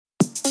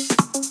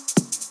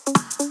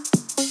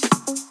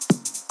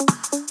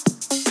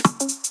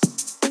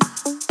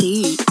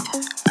Deep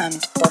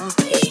and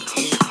bumpy.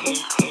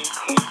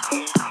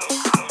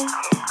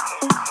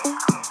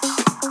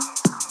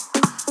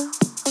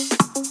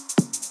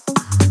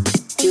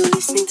 You're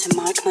listening to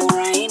Mike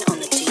Mulrain on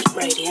the Deep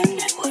Radio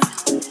Network.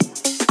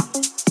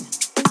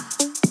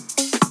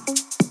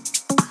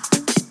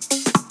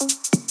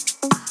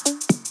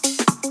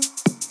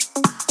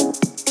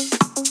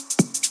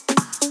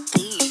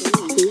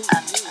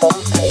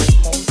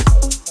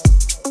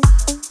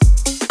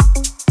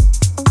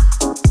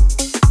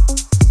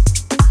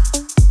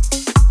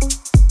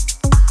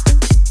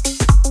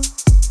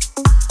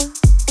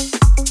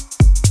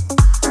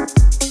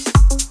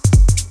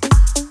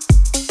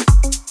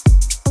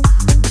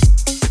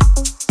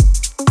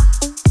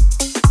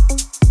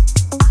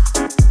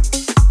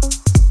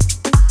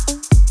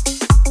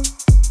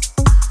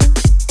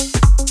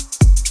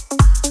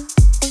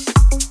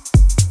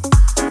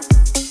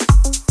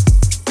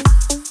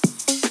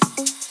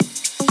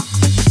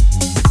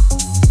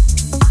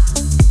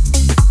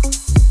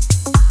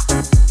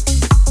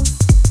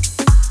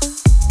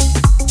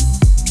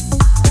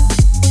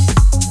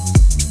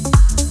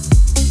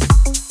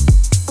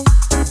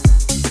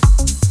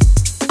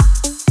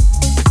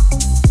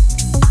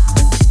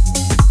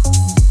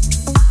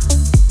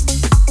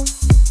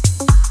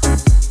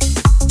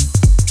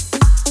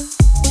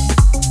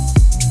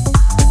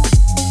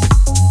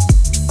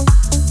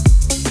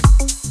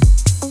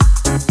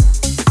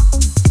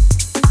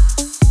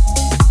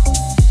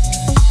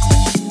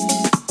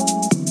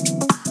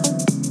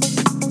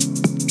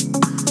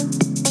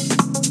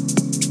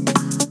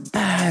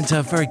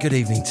 A very good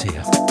evening to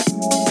you.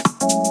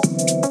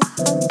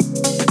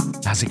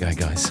 How's it going,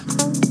 guys?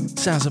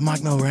 Sounds of Mike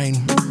Mulrain.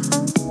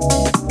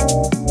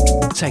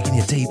 Taking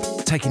you deep,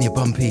 taking you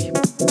bumpy.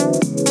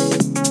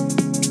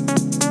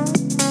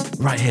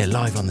 Right here,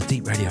 live on the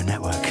Deep Radio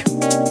Network.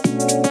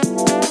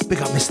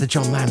 Big up Mr.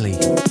 John Manley.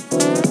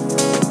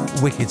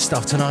 Wicked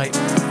stuff tonight.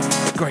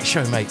 Great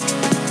show, mate.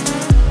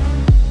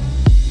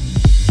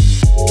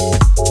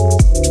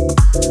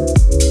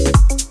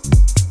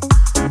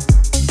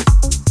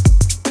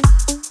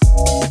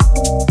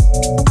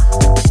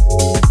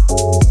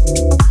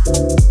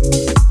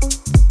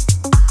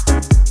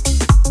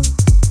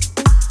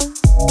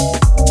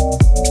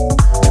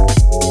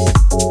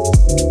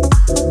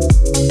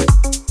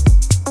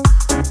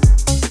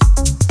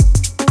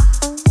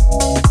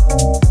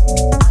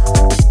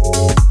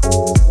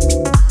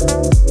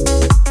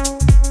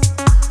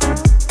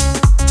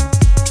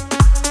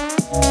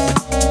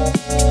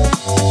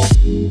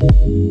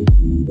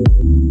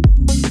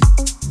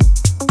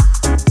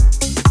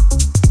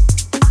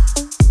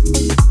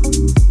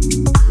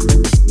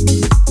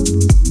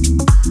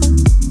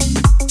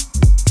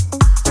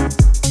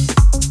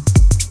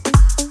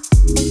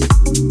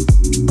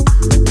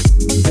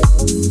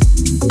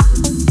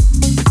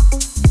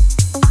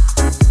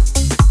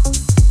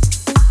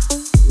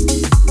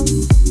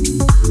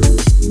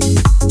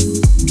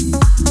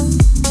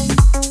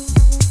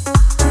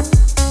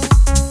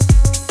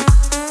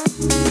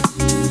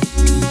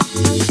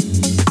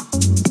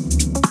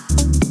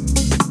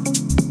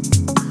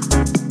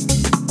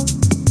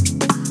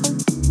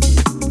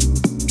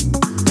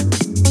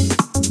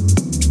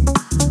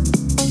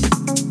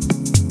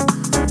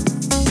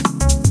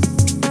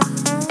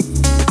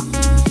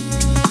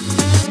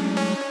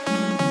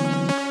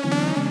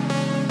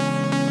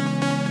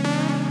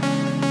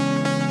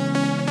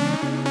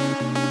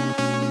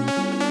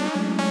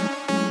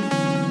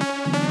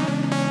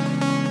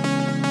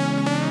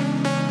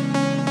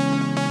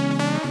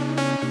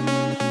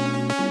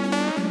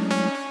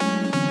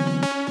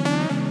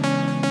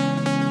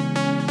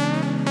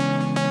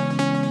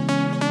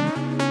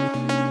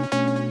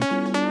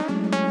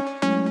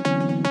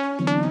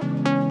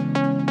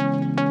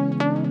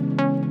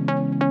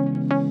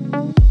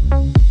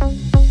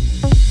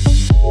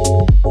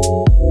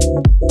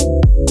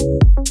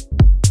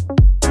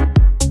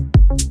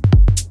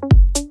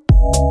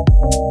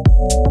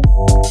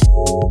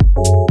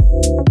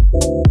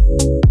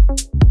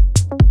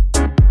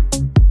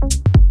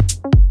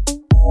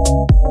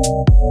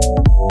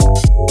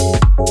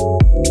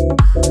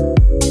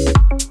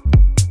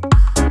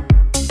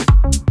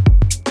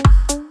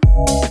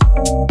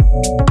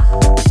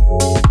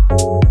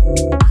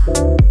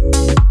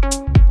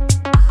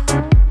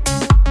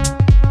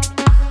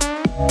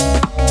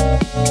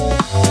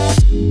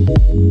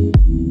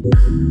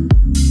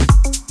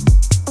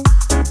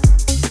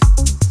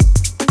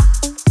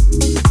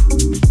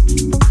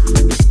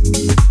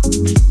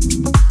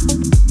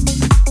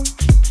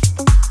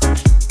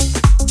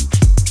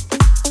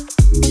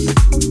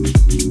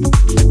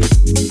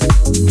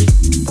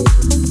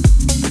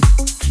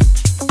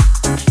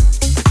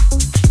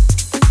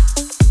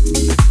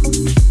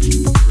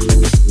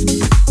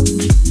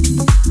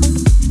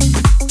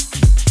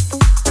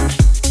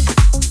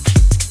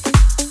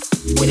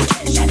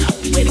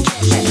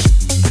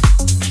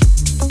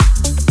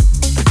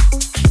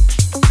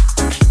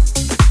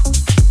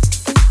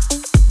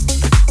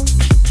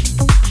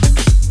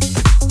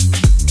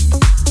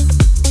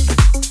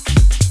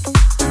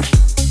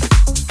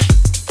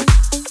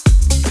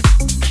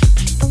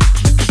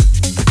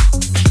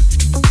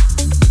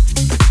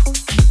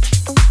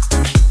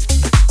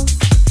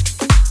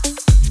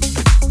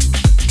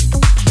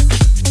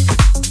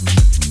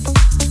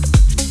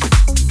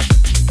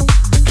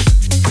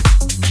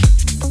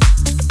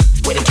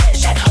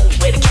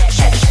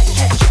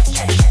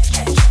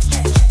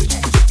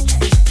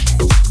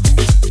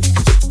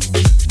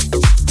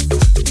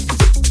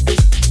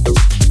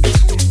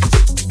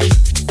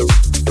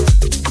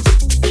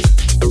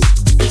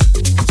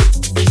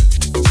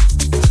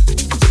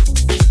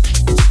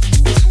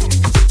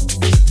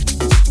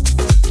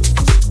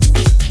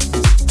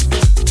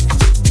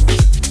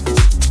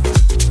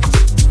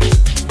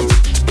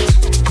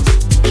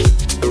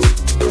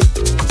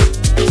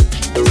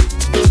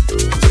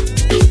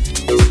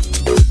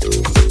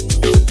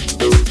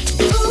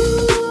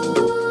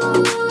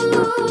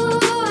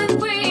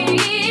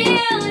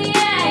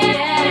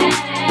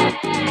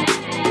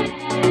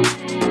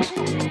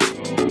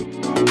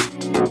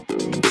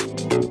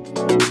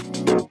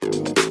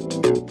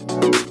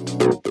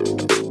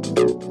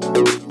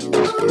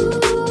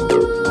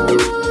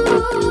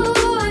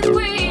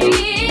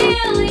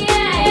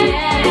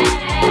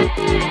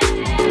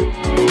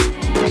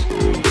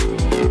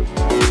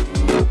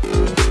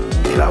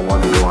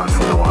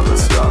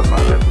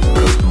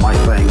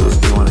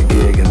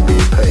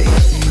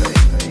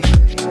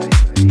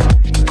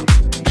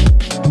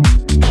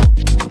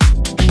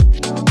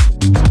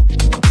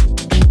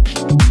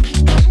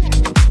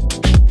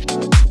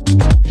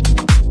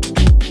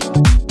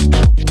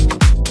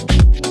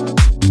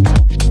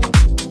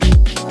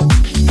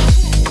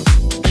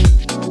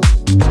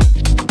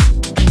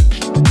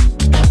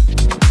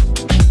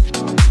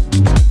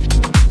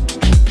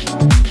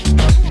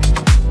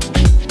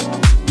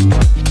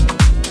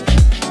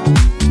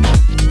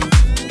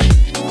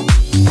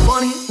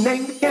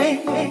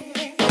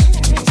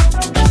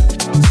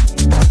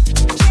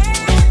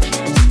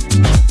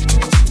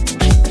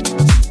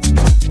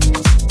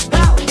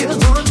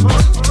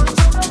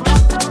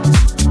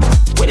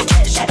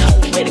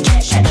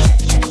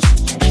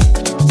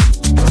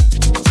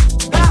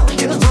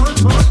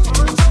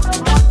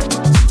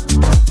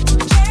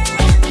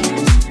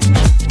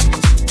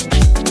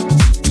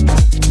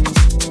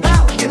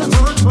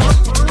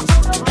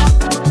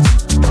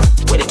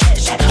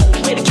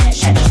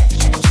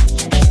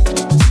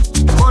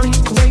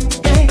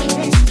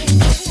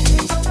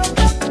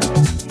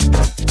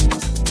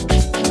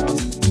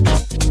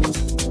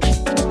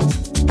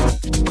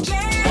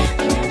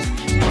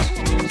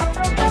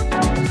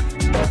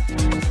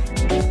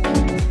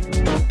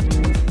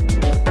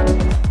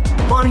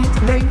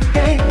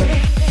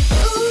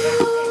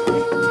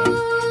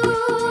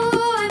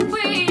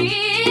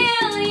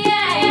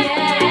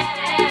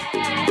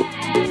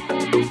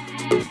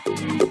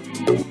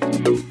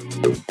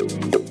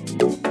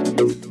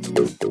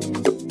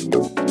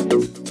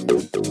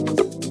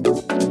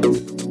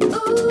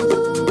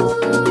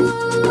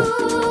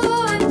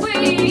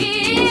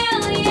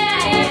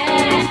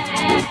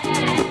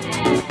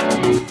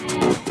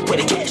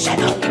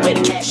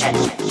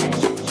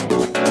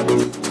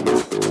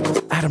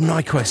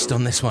 Nyquist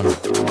on this one.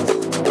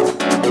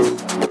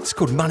 It's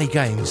called Money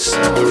Games.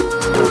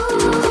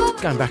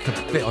 Going back a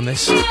bit on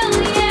this.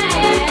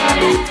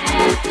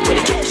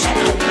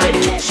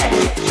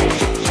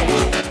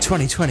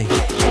 2020.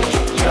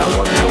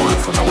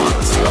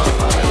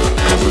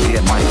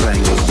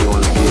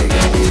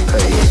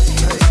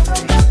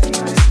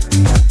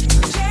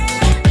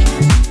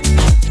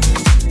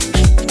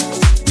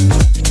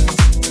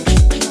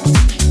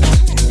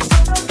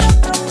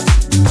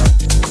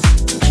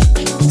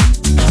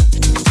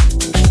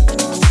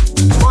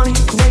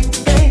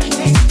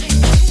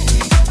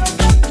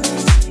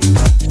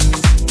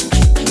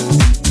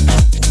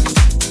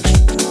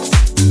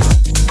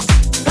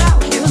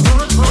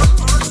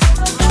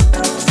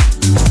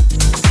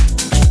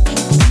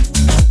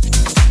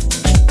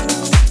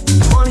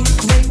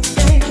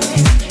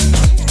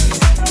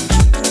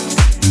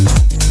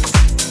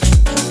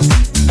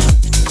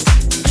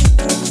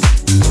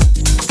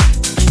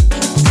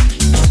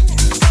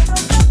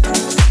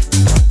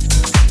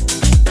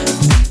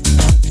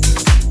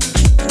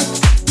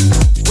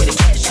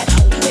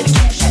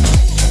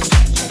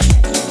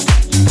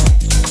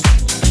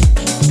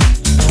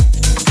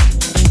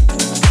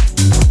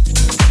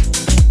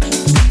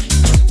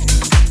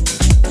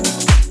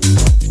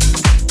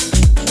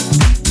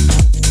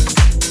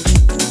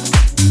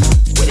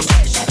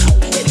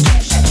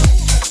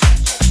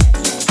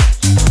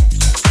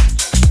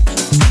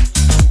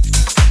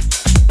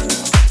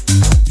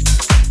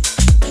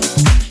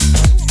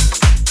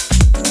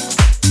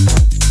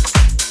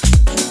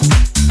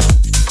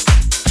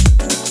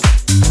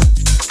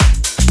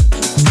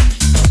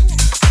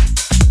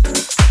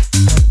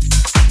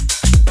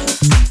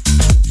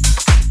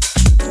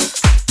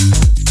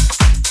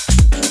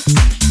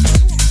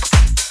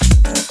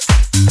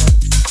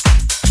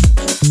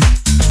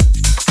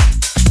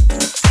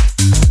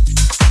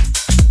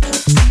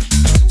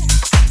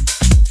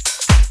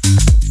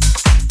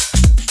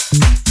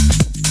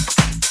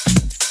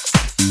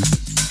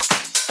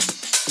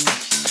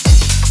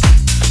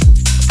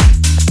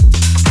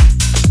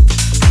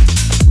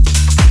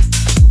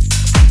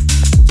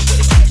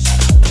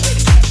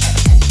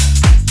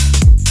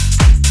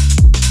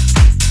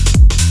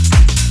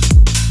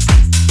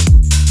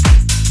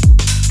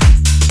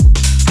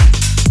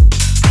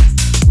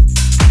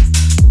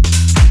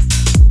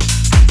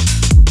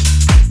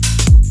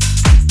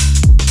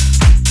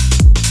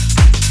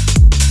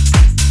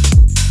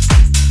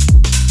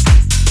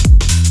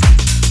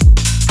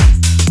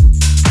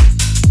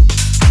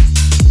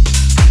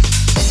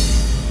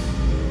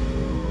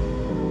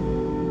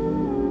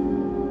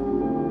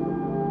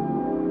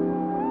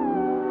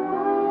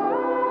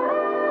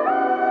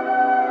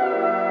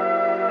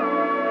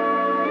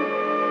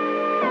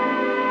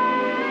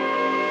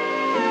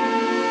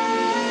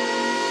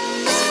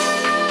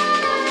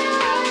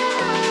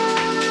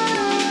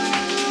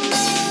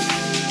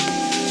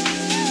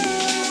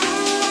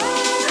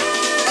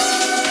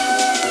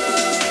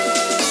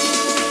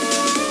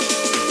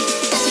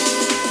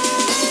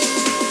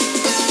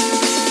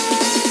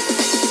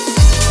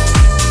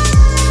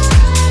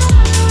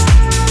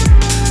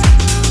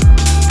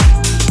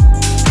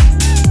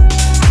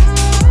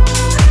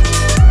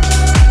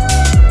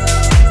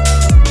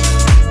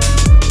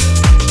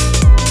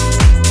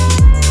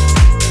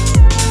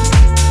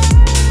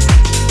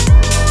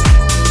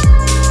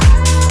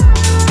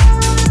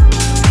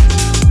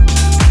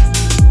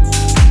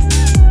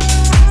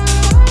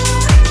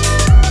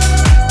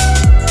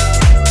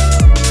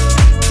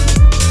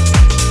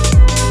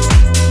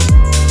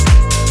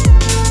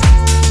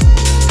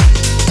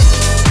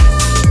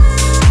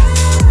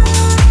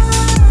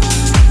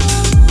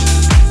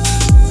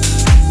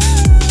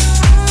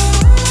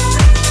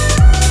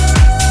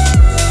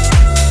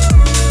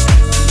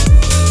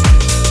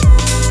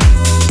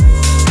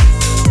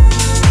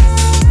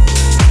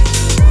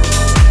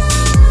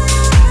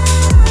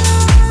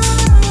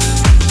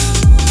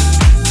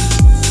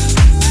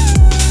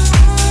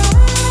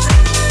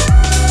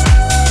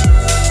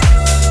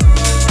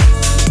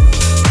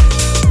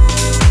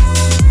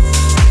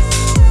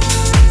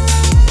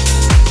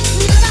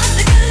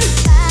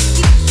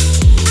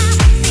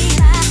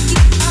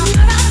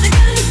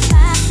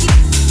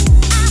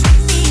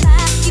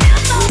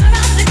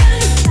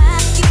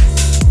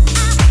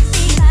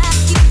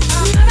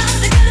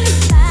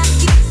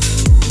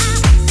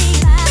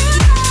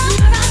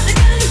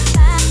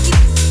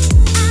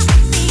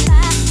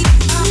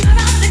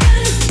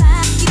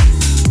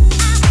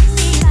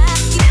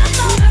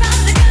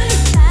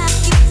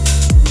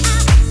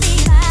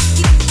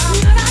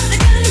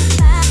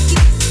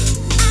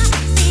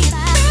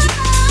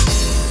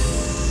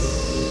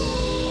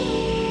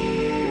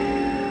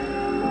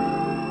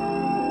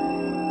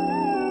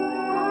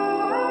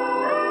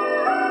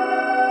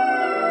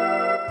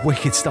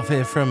 Wicked stuff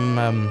here from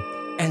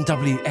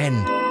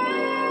NWN.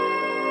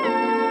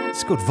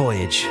 It's called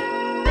Voyage.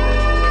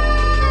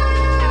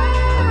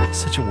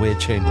 Such a weird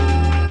tune.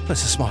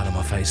 Puts a smile on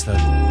my face though.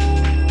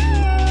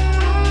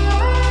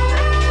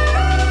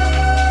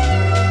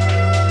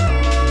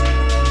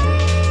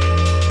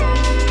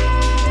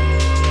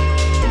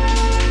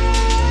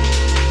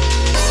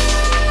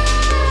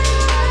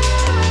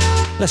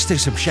 Let's do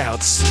some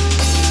shouts.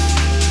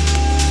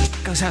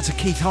 Goes out to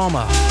Keith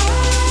Harmer.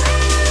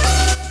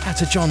 Out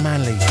to John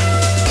Manley.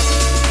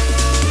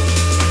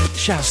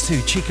 Shouts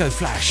to Chico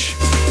Flash.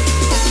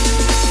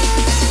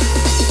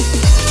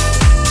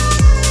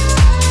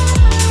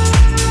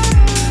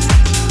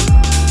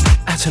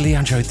 Out to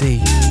Leandro D.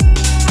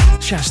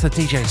 Shouts to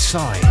DJ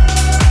Sai.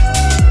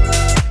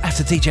 Out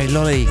to DJ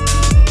Lolly.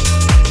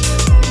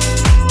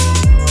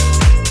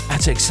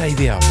 Out to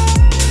Xavier.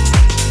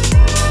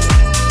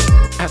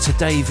 Out to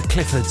Dave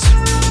Clifford.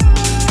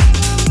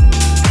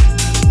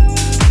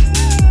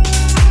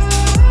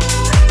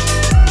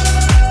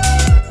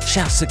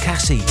 Shouts to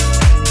Cassie.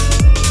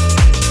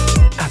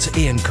 Out to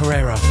Ian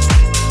Carrera.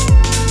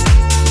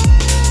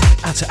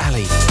 Out to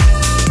Ali.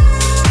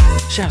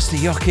 Shouts to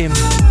Joachim.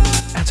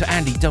 Out to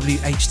Andy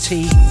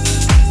WHT.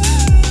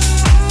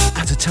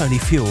 Out to Tony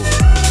Fuel.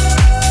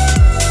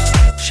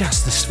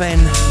 Shouts to Sven.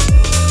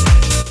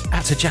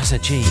 Out to Jazza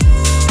G.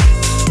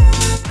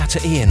 Out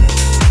to Ian.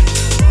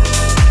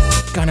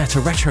 Going out to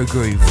Retro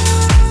Groove.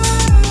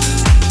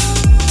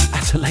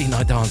 Out to Late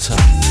Night Dancer.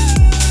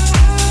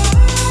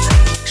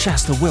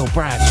 Shouts to Will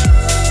Brad.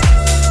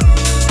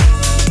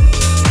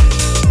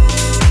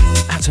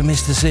 Out to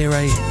Mr.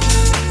 Zero.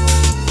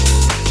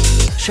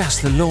 Shouts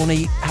to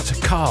Lorne. Out to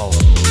Carl.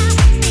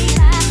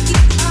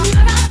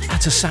 Out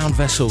to Sound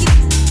Vessel.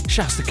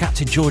 Shouts to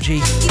Captain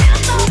Georgie.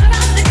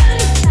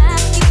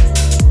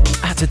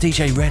 Out to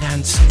DJ Red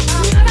Ants.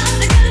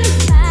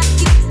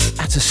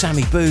 Out to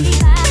Sammy Boo.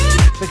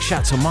 Big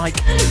shout to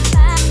Mike.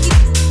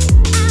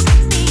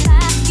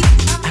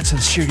 Out to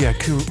the studio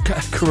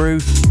crew.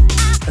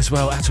 As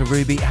well, out to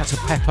Ruby, out to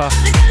Pepper.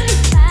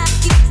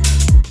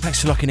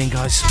 Thanks for locking in,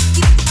 guys.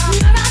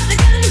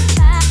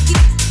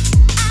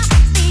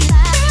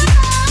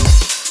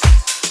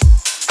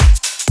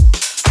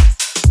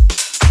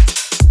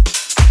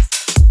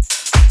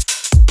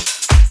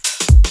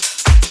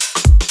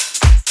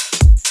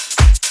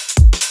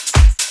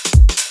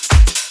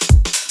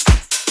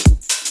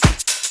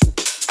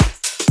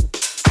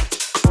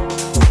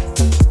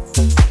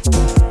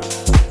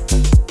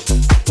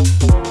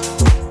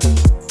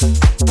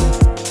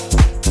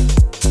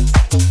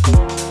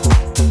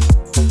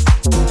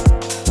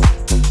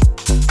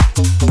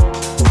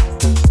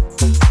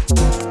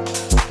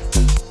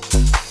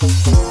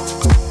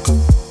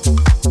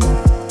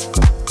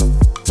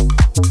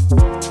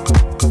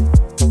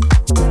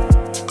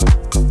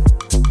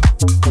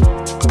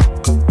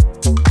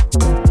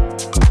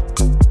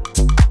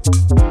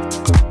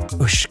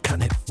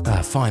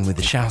 Fine with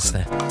the shouts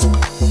there.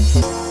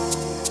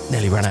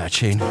 Nearly ran out of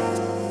tune.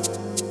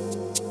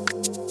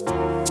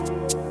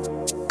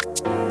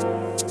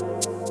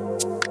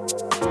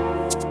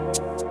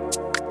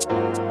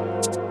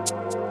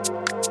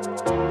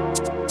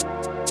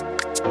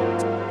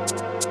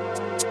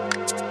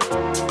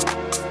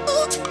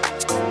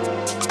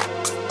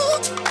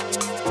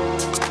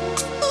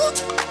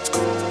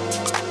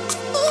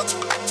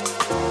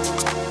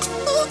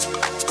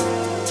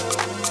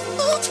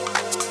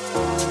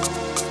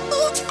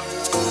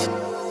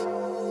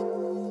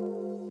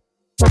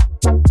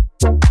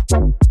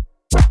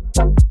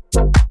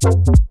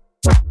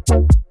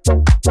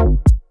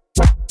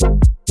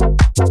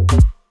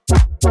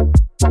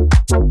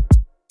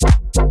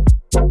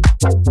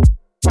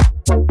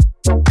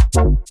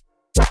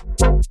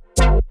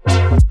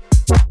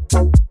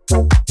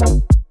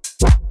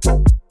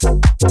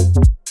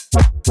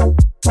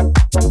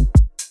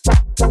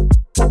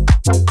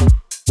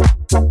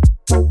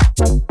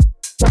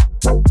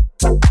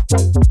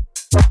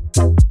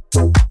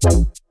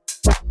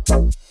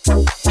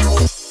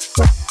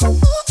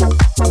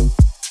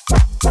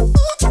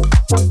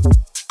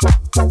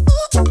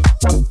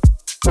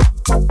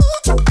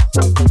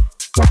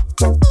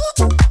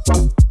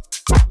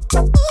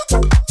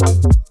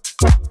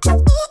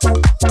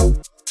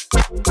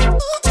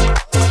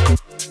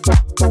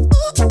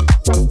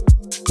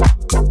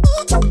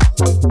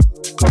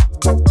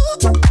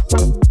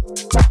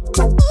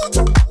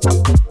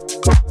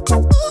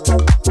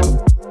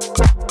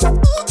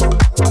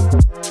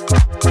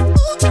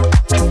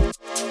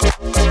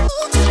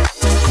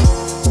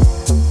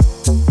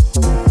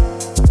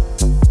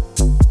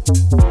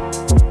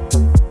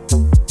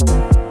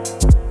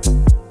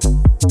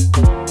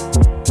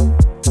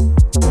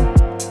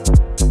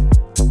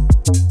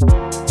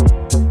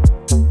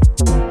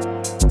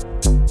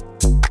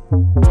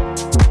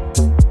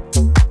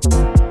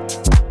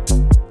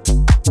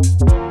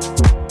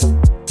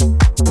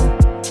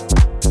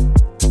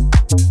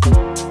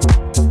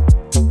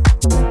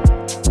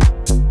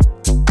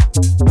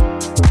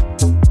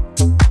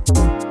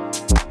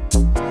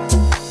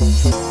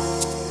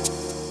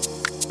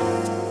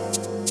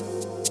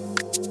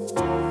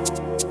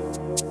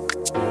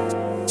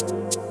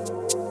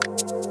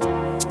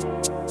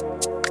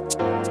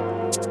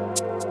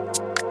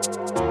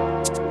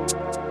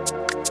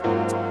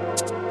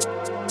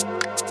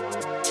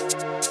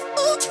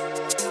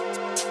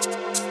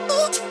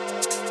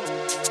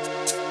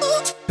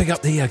 Big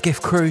up the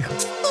GIF crew.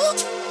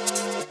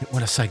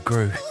 When I say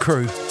crew.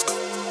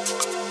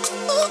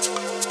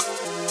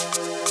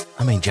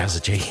 I mean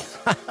Jazza G.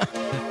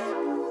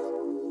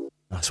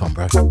 Nice one,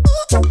 bro.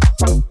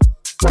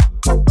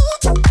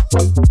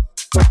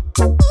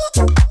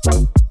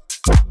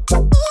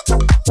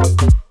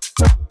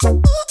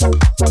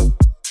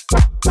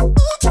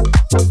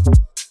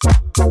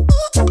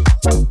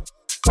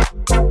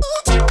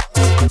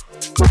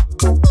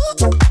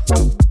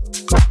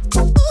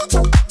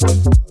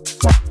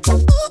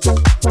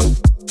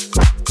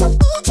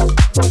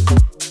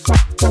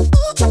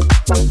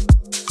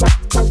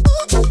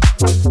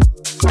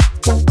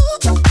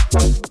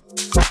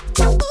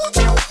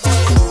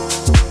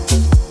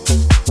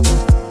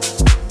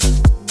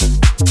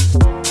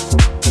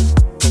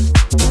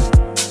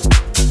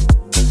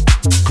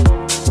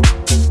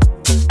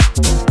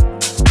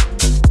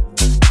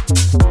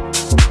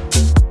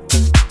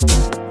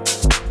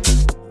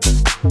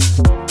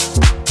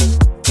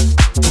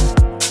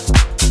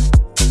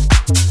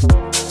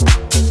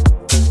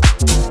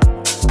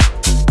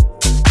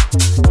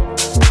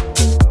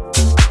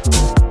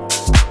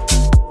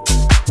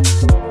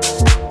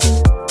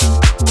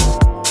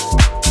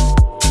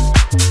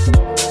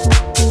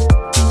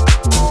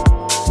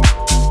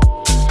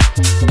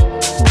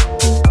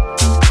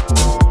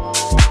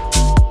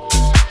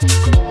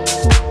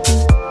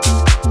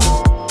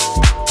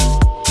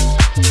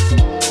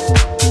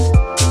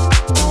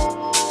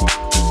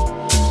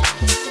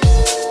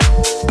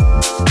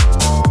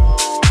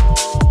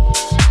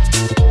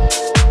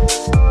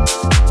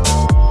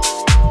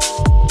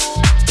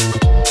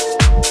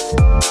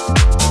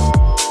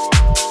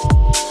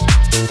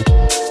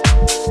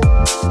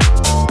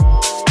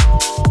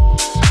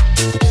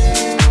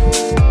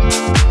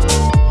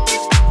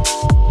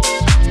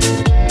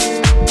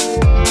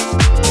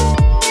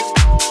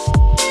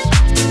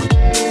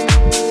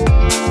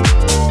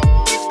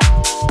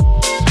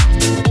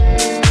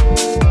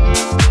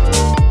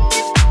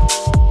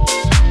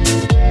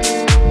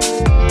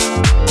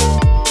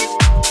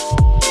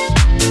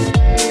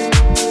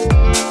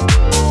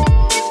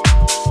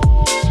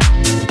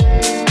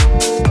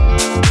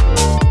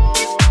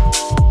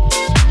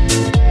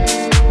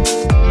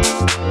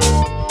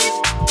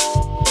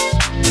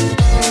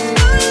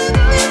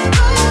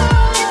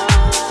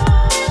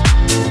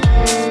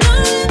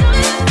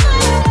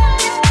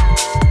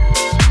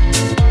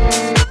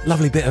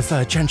 Lovely bit of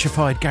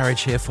gentrified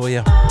garage here for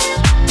you.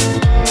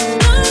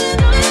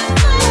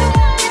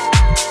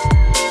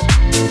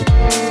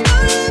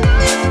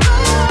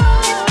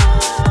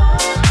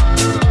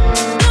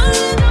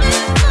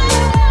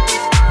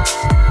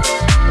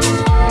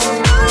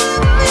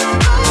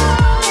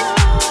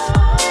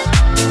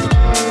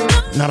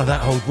 None of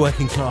that old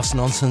working class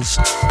nonsense.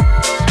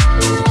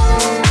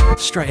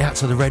 Straight out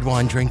to the red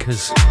wine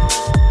drinkers,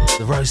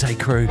 the rosé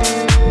crew.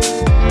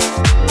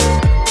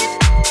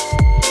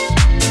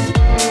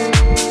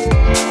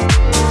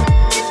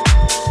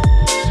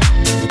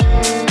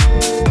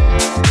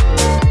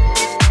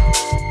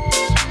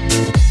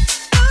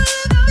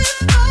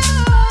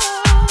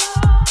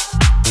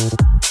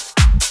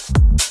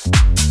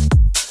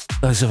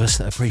 Those of us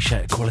that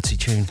appreciate a quality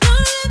tune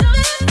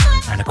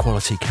and a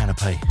quality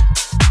canapé.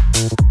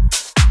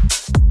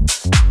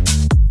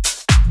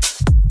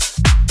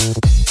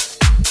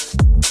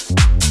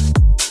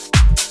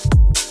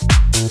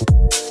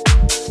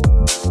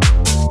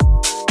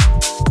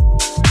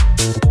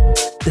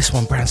 This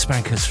one, brand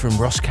spankers from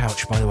Ross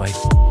Couch, by the way.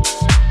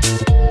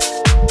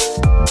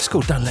 It's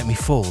called Don't Let Me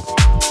Fall.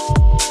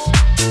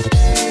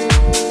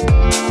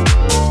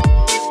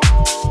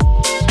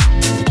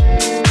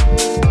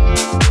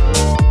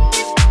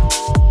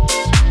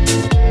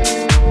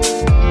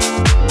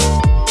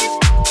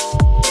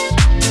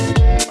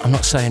 I'm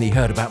not saying he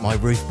heard about my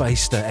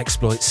roof-based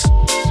exploits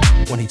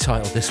when he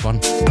titled this one,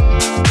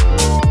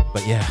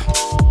 but yeah.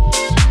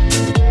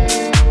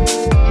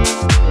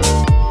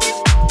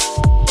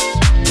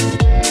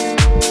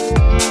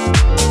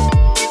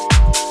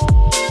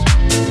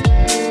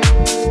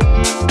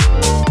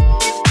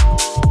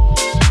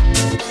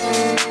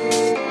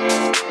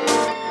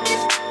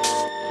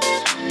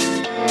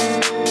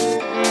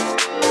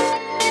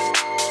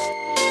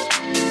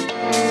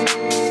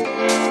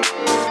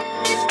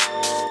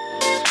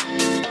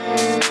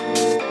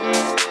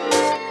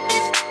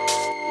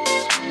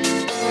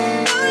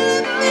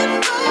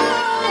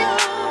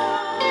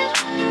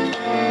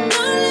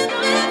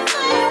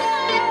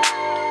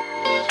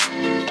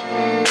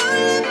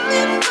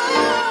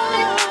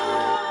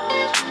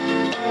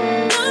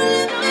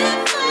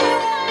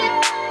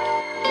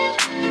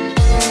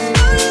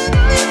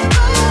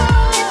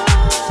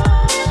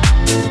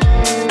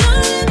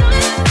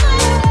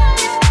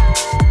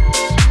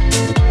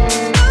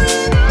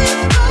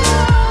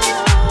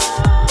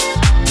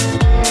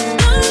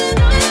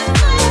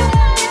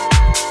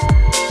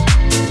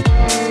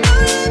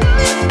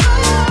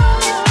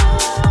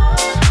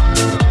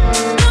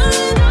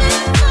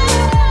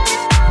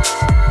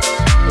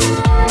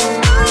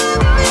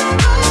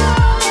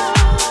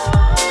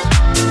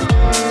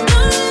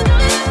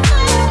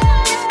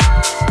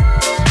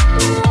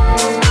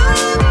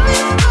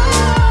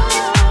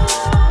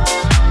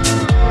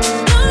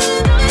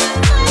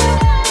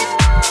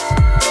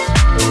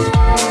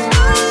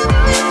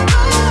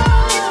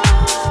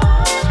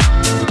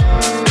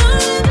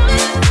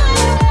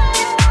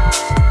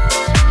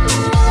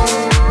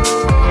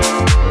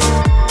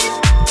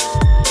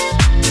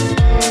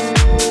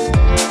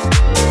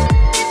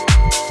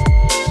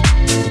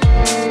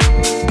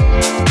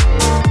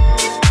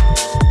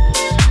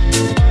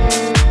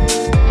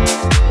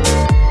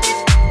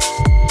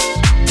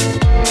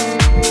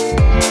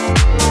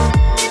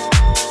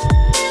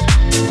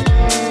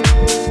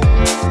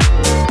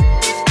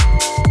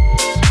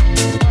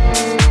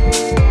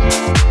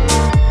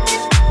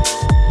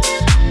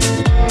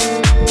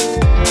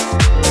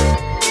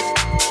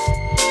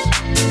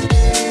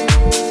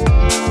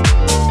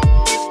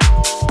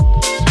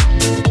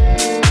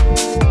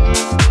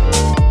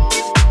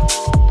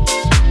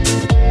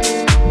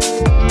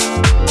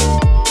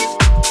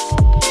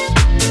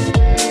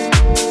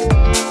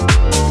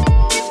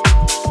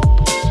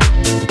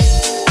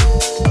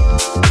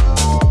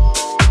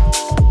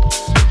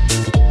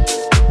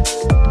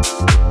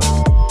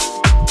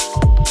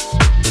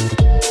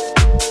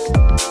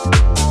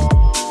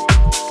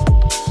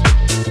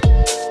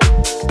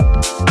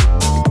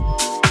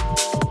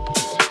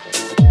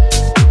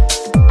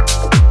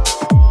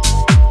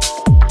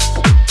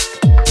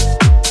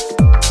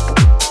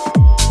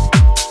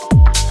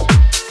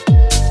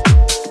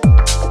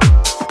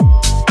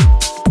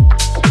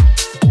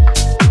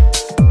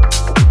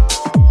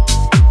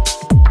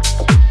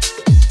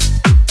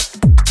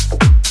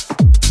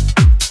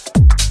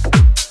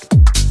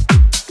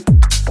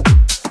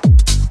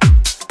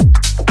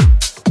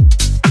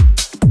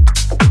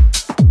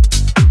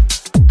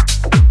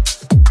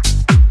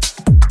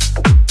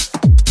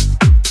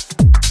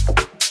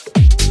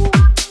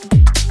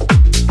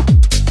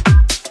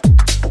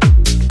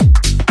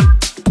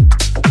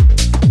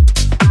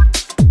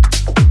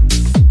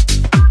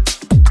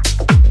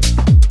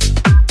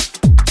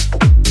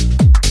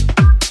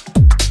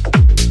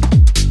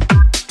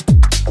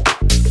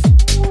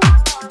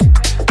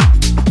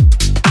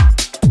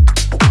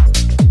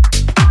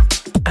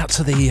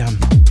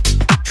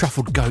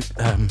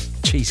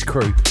 Cheese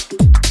crew.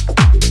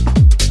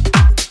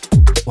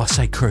 Well, I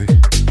say crew,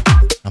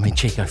 I mean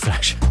Chico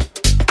Flash.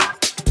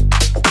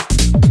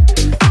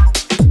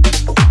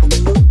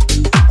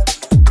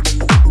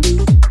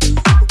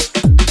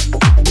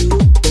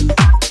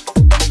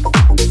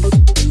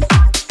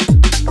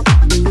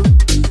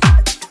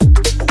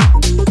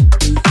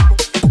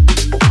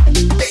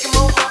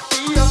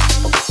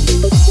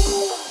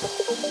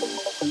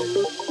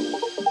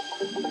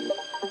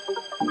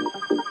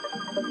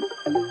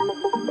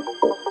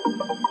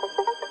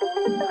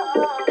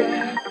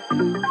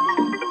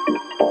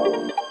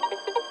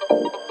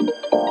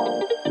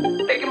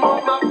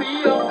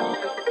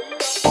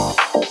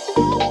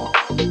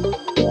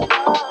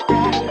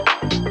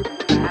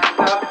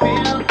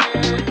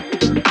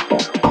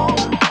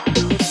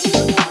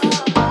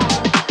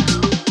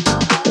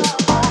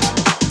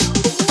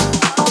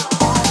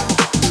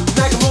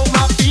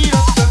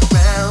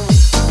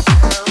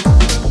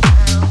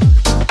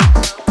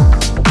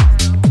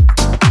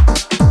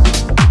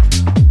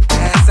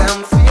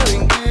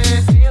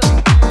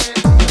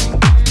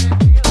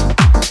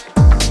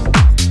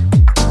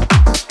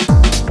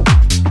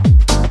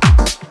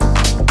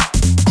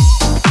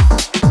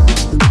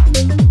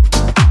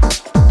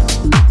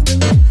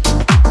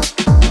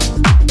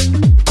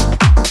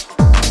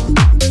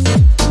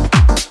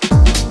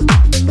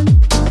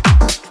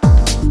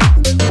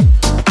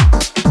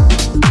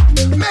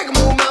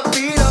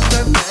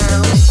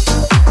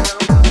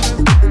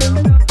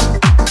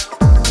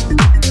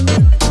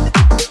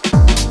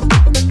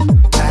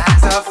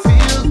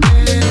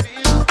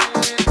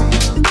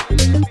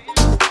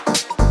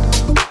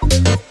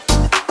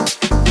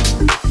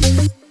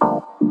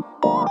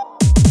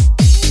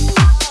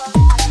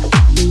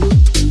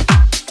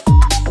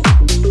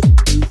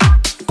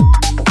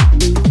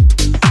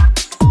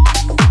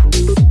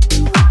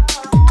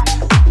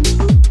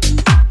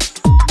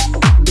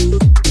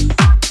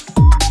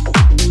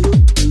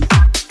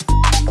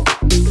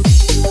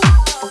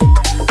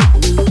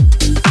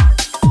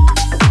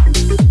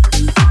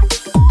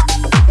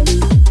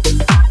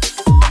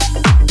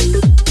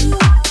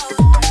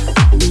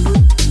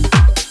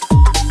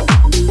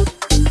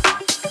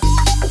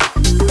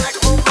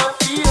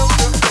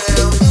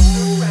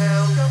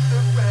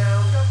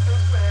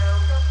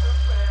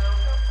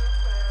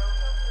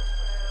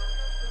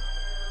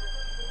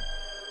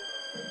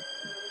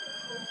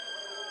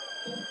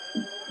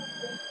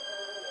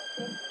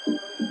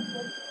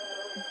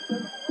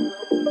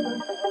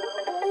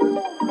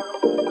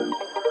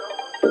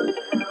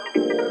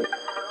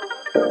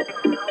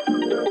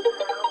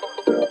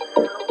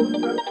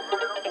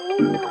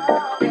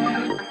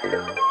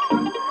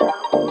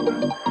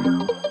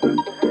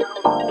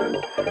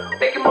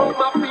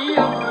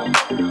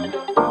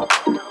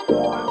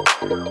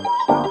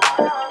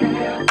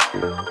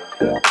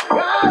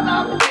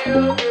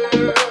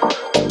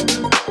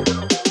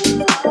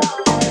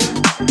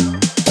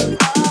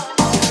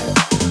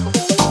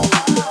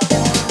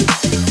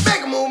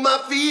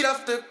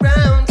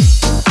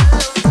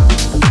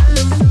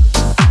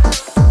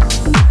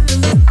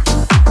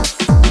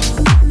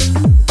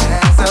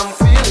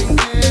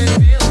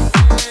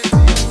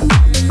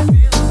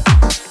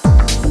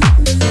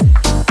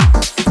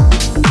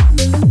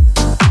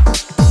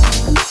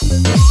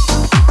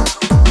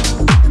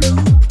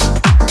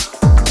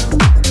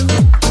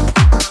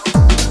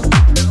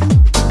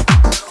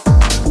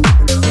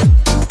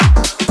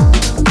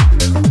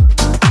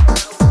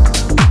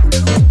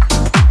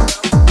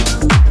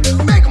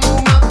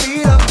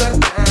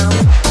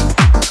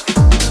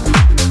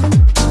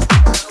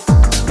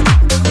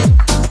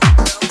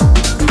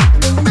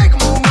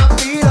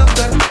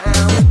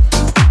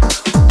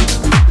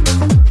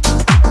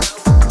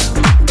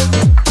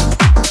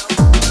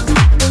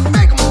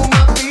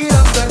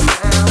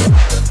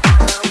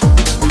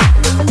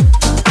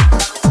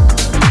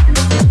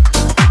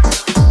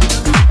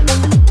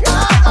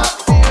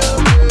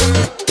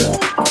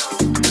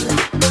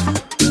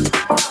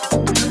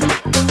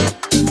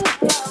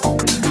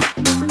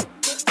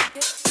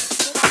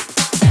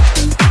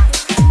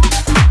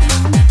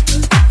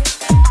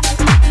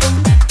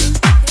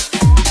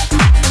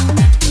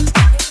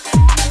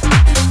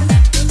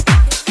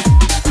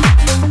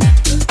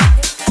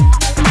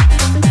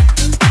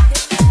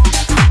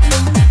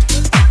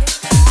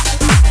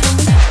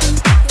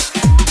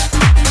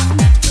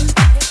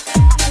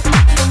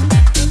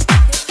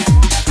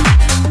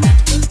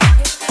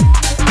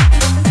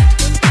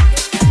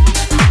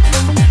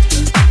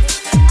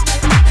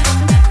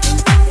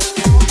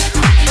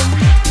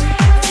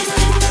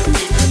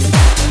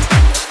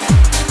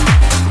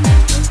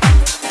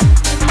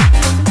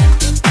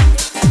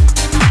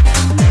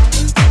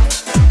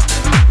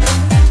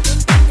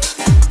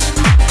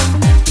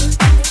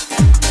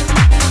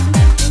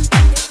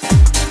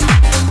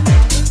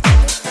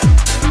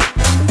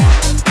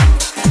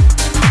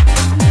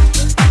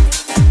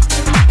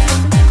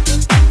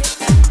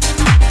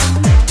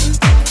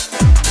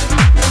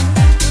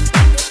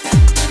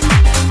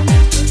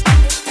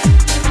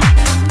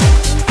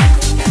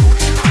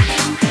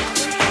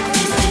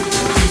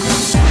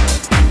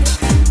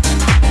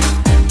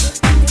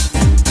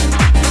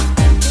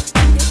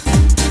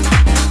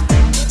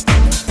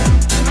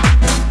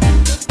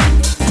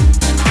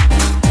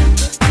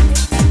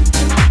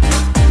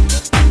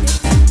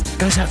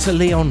 to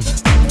Leon.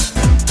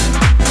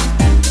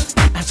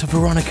 Out to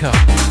Veronica.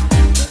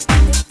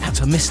 Out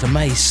to Mr.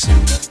 Mace.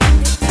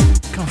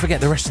 Can't forget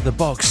the rest of the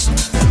box.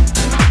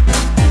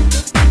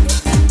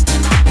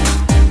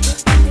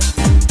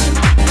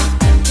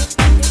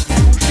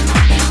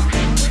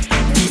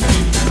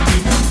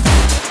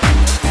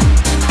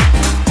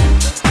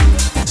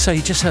 So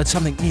you just heard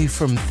something new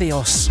from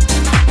Theos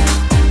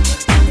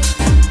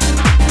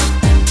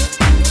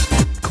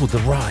called The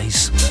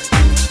Rise.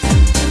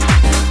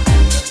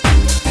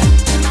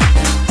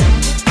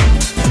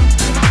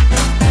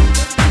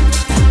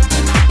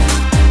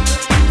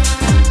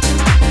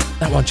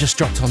 That one just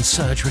dropped on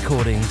Surge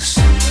Recordings.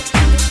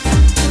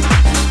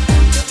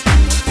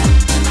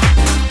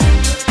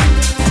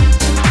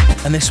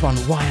 And this one,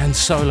 YN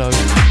Solo.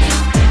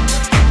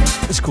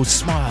 It's called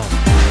Smile.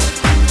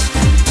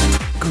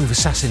 Groove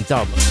Assassin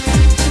dub.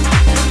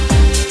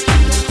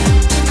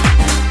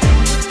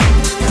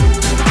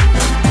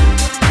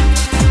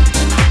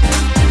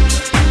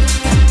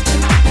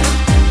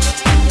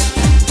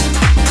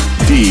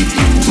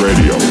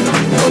 D3Ep N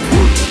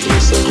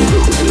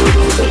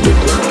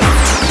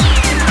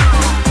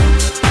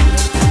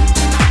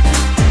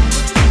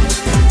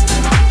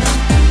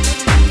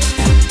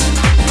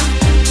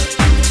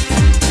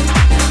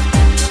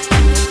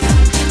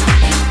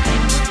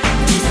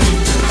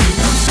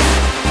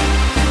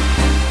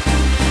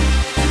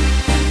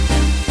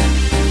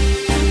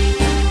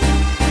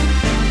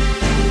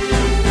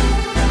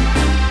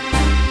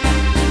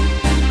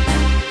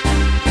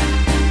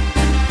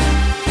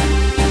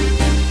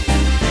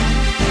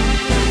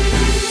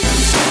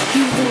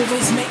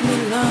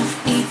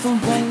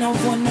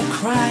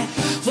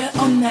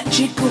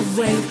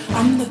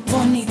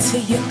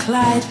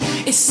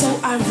It's so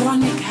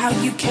ironic how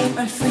you came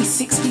and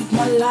 360'd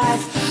my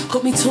life.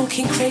 Got me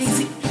talking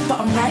crazy, but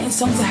I'm writing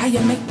songs of how you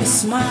make me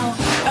smile.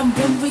 And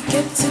when we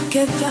get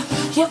together,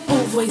 you're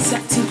always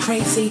acting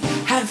crazy.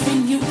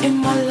 Having you in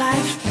my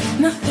life,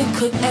 nothing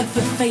could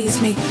ever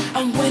faze me.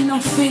 And when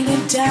I'm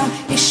feeling down,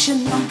 it's your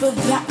number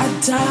that I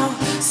dial.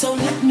 So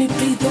let me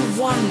be the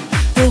one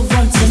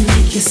to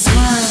make you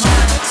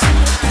smile.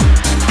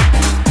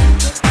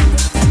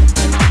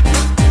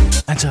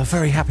 And a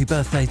very happy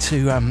birthday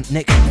to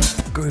Nick,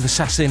 Groove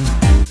Assassin,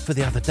 for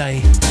the other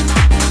day.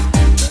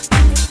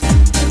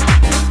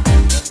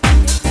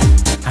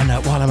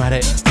 And while I'm at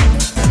it,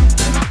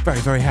 very,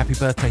 very happy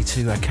birthday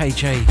to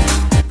KJ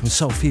from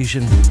Soul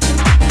Fusion.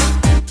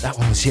 That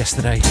one was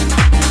yesterday.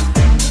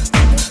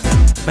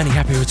 Many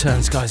happy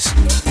returns, guys.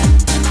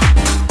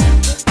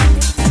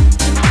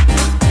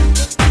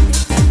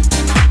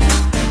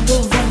 The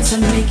one to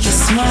make you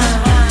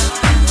smile.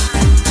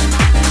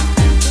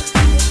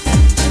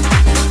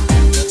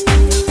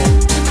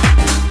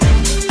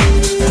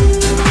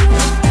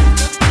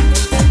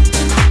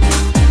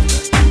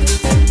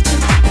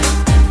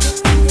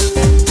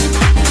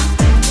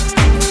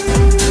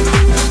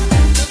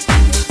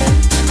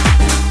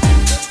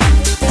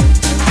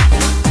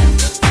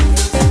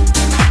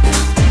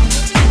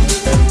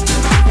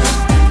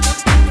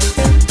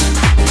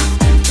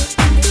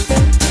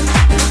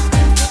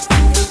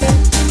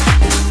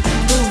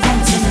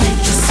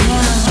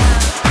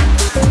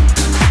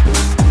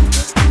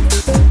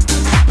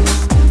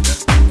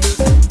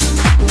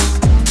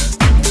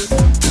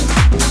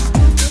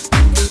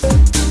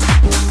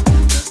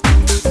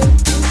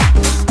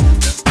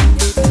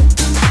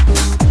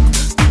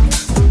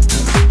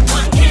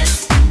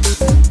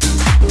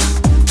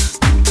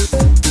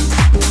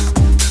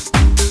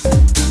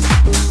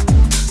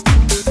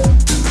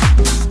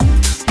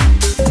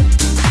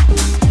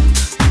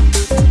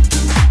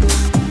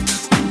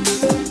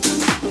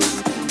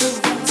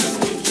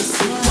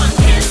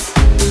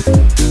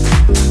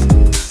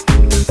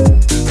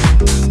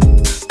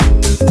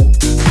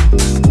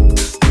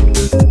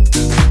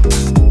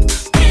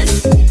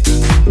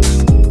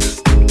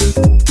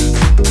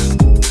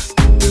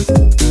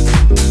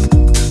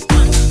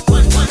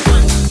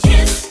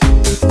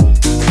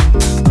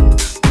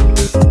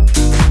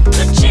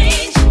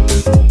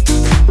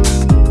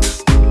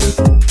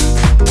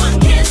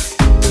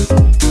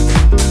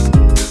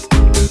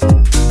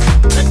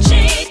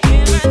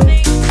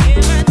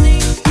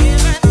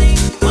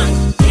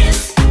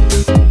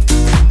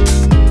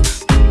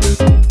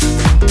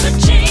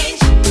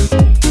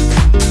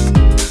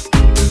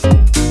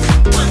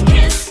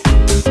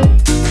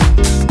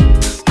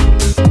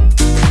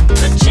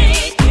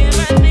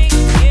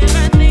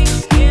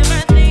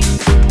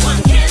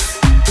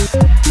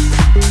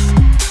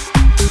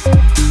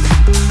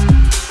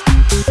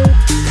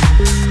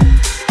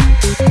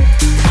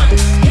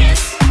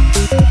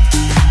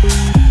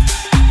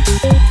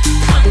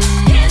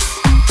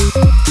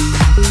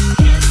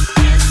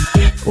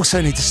 Also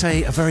need to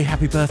say a very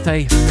happy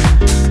birthday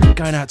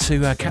going out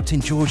to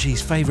Captain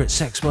Georgie's favourite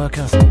sex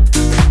worker.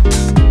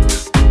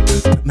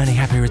 Many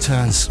happy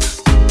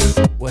returns,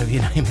 whatever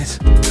your name is.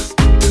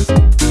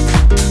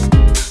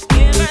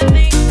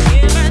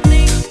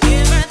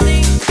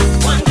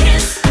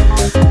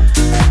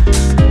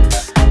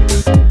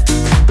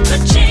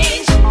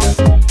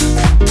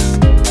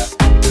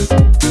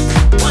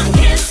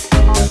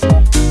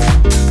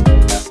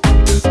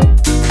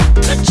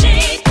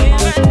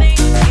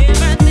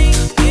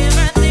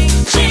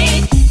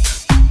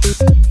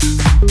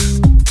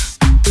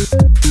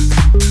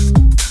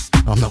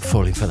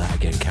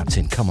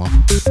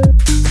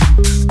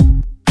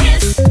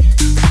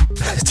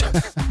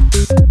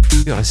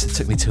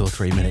 Took me 2 or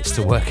 3 minutes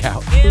to work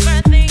out.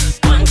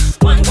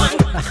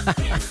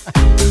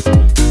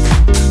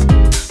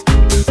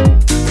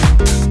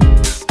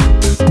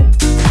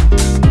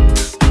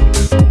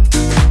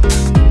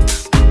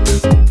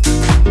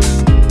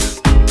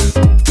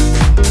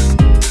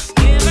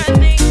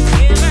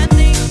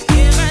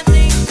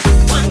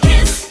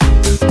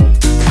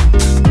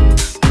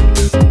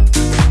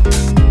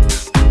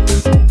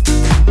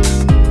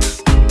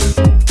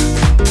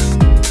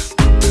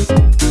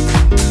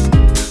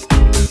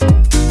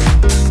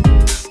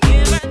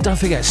 Don't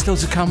forget, still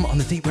to come on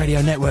the Deep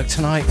Radio Network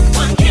tonight.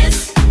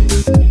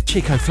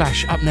 Chico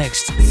Flash up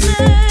next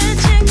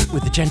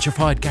with the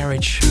Gentrified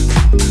Garage.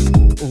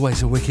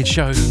 Always a wicked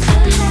show.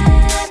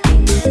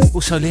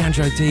 Also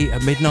Leandro D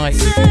at midnight.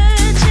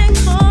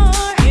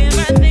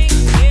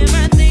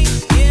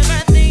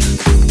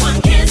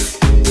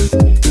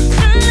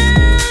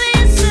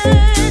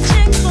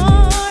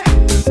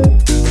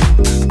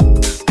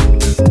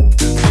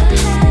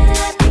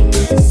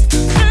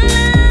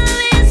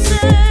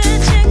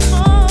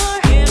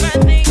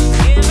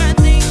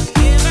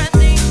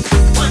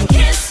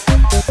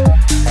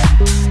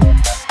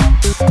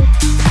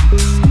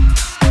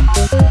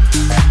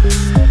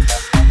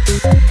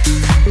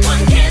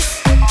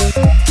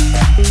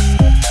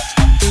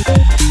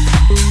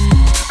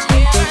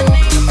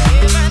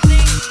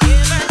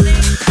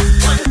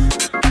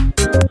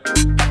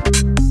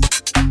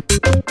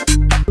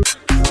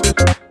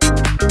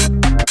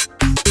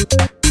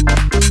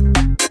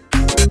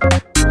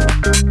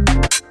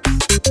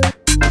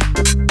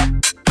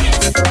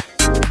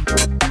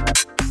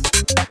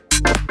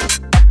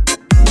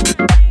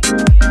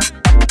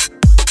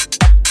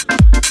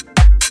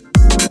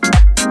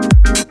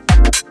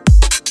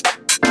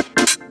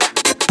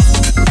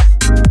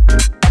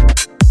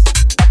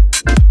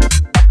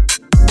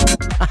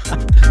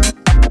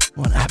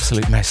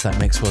 That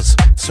mix was.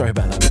 Sorry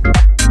about that.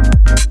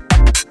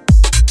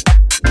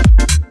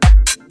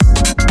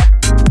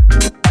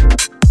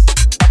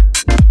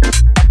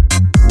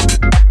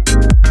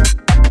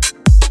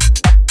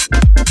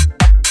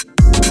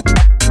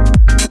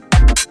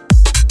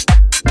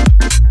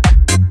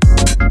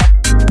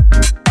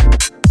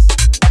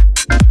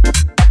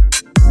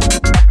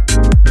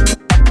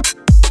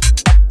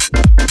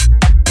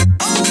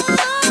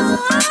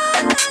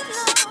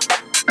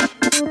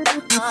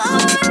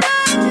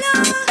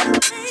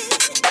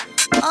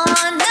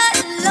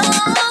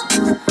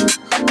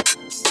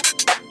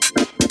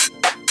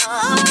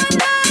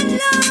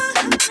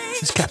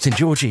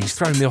 Georgie's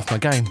throwing me off my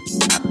game.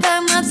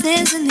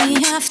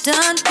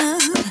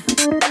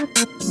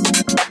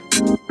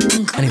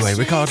 Anyway,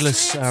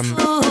 regardless,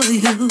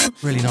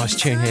 really nice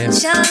tune here.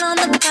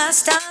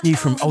 New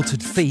from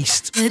Altered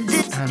Feast and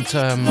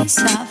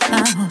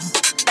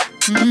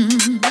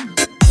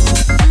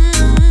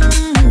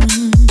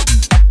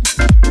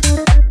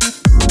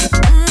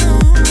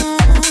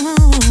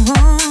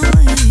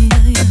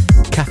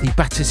Kathy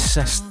Battis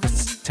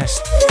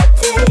test.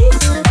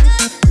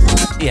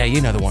 Yeah,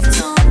 you know the one.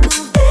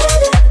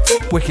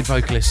 Wicked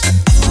vocalist.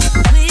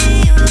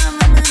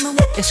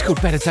 It's called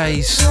Better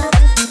Days.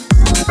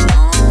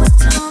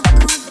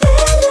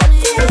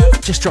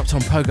 Just dropped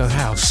on Pogo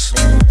House.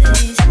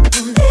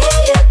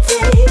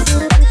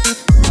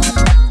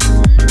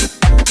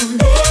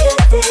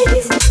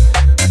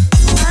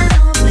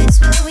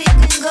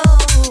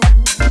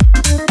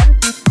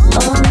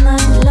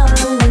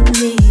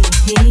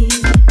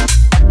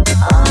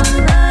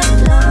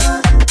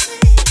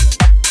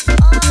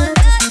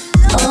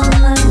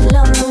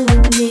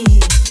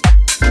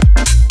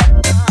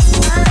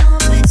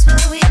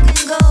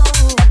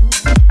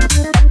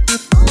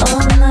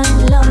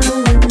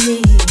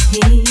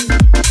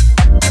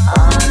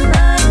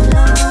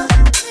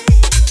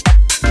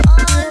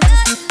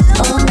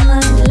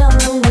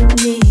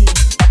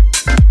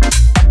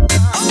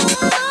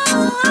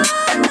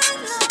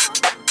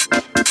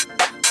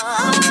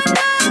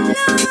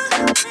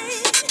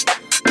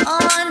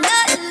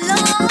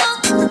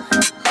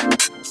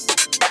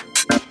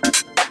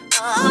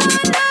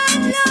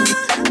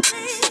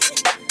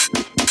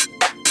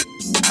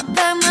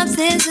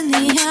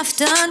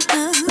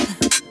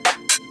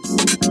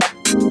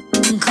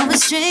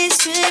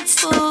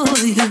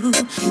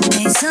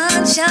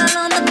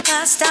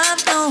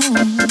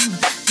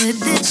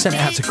 Sent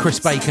it out to Chris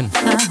Bacon.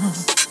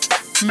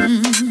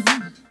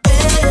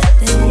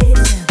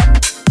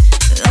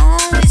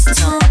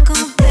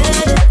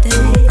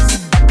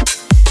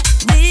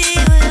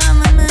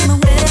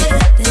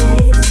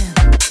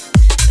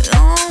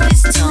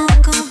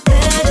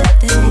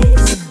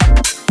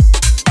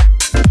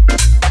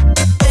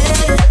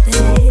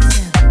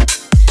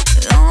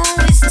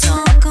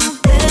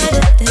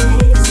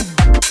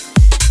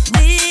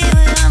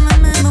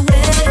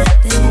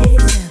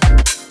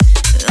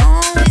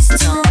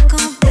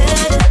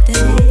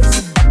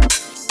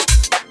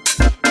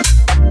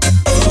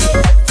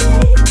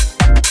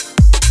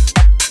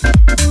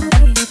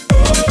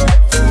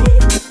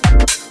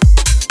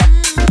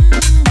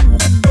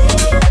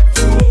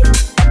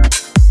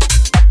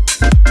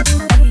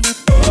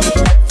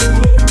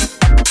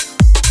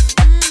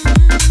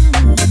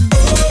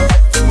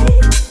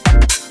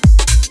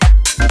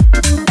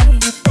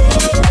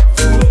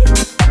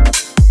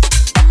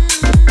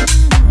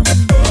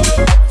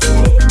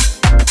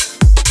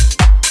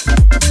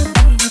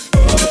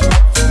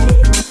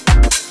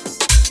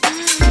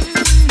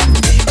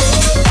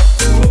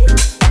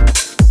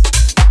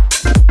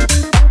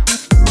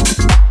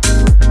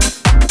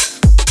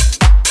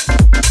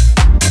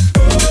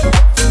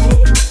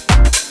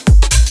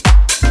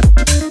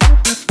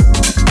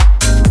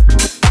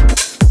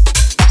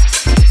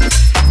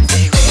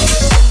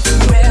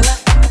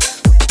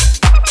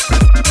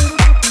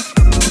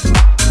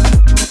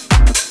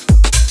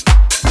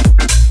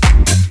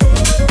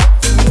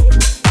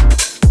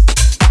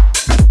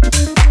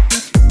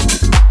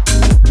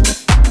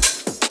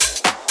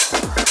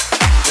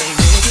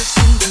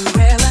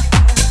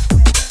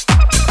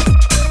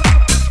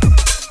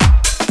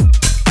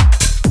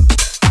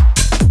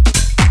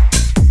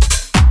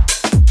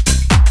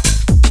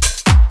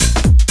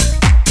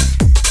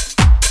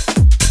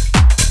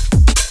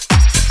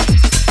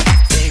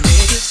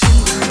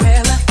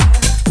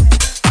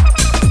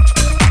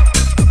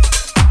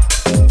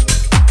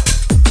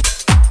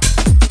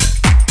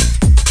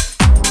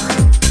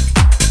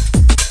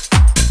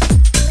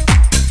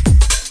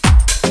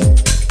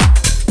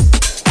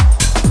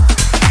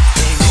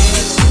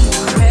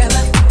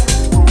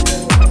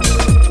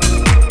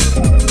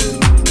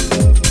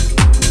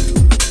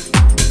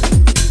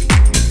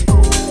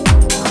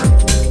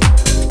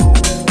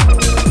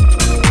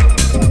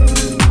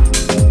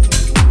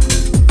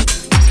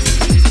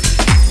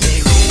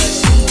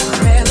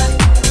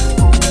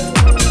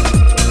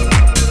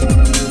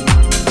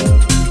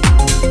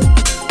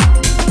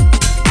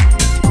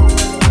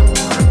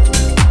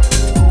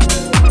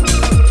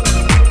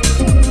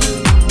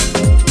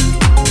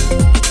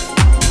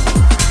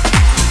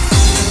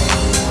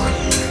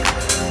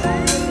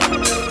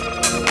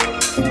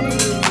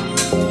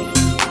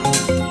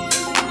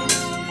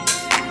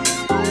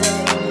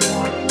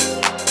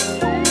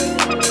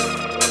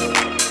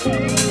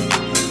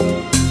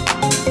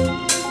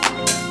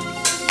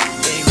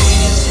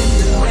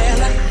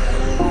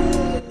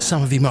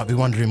 Some of you might be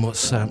wondering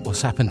what's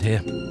happened here.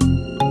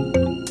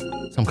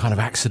 Some kind of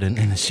accident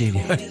in the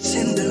studio. It's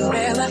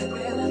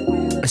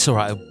all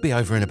right. I'll be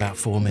over in about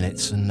 4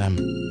 minutes and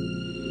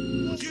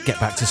get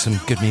back to some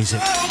good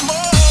music.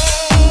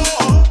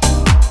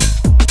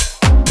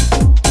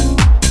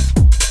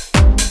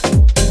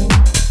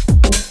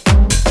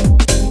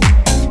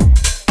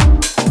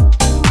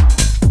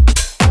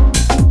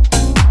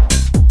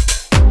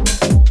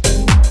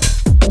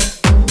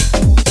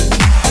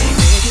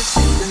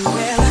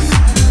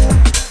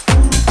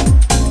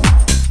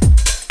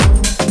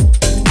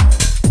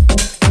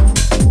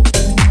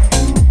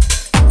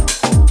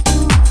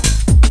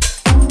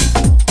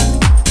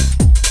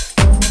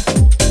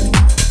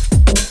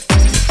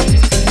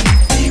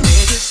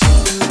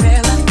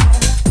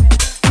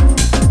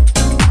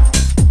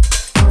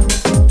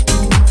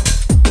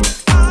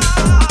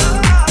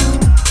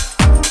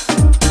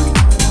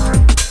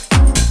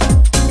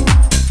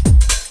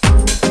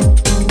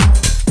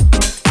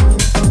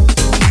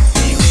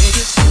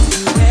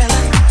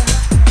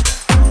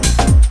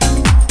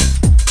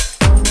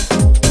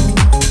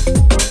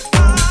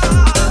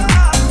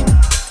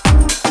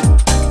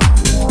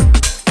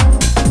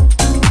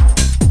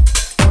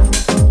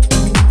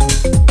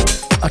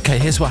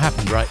 Here's what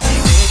happened, right?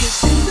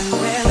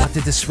 I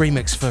did this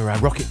remix for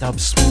Rocket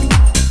Dubs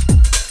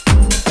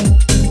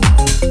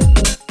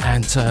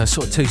and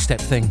sort of two-step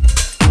thing,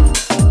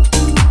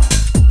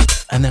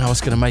 and then I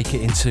was going to make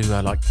it into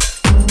like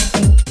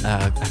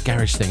a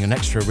garage thing, an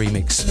extra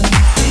remix,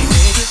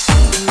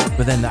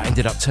 but then that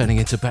ended up turning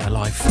into Better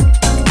Life,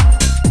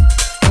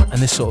 and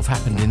this sort of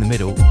happened in the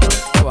middle.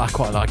 Well, I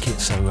quite like it,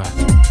 so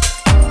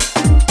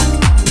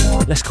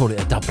let's call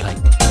it a dub plate.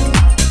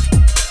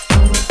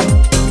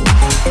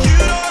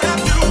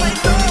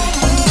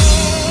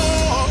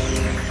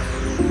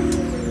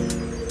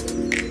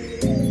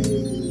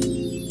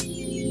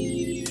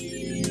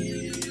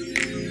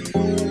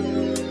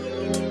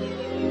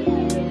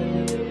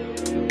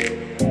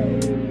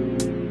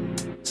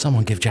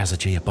 Someone give Jazza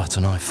G a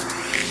butter knife.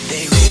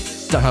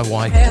 Don't know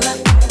why.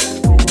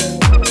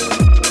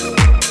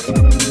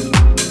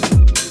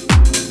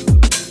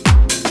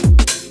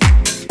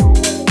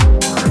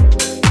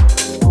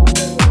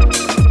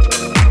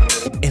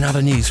 In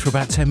other news, for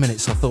about 10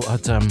 minutes I thought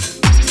I'd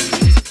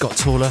got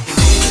taller.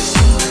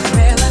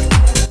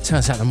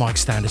 Turns out the mic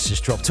stand has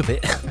just dropped a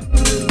bit.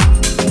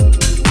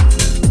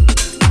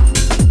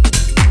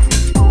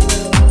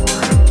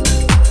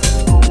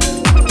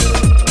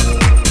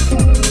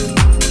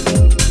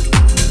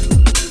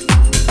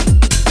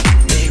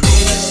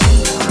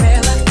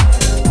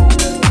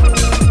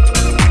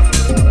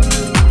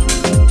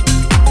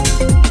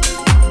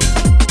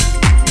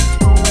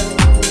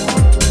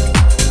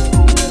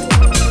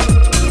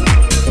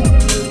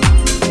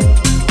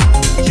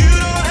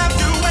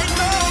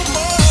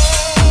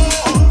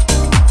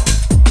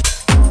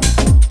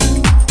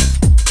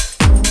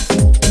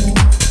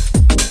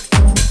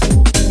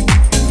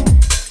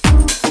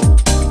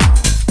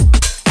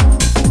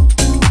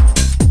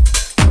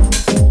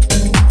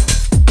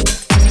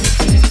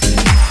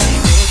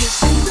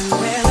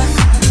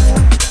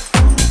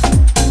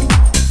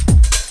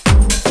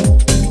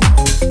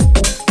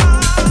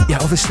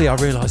 Obviously, I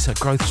realise a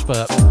growth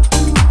spurt,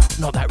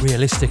 not that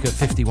realistic at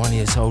 51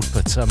 years old,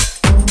 but a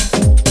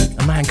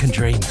man can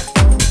dream.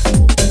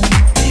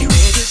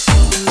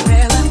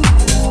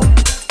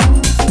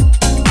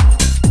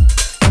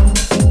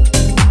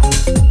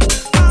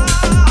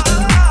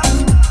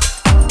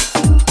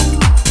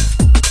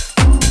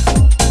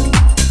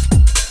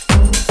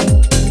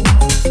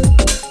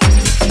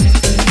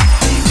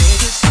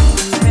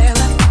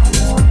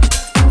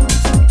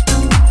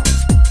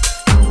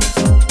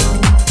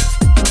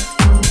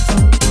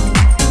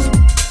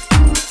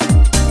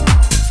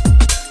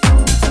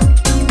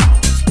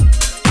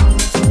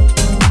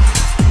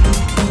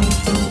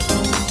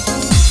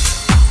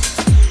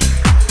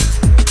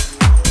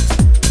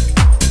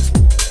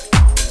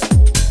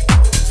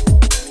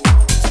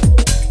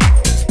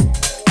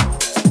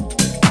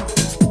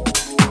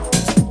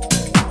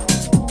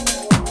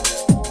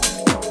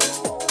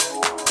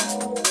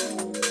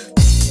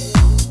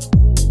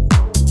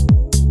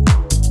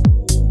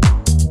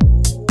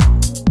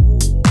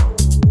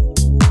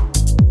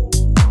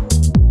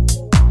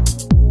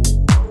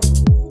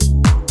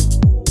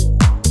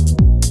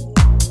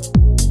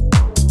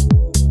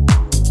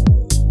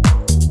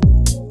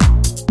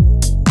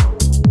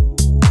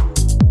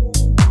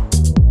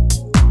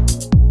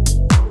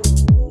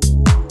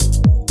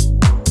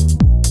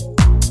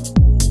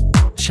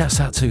 Shouts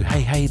out to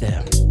Hey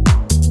there.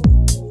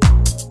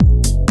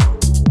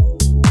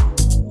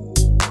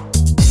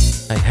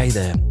 Hey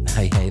there.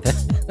 Hey there.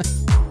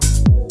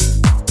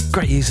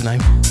 Great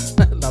username.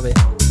 Love it.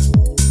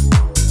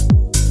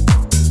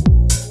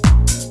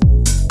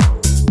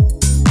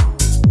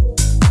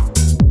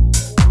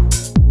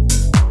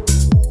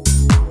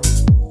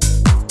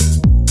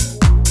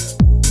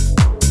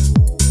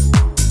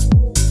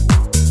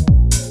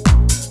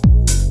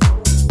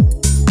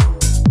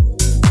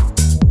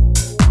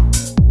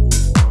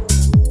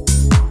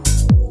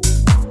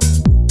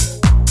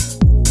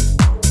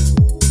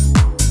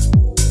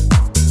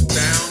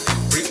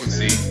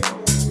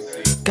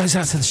 Goes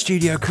out to the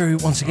studio crew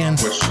once again.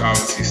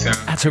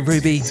 Out to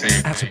Ruby,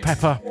 out to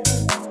Pepper.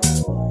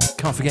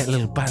 Can't forget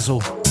little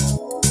Basil. Sound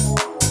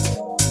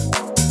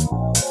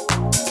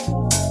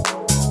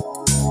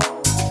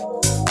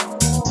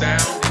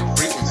and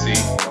frequency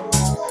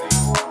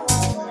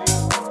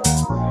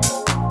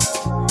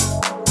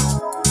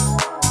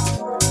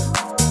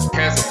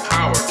has the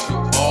power to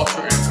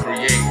alter and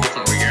create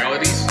different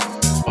realities.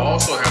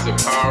 Also has the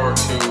power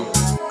to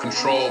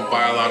control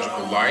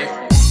biological life.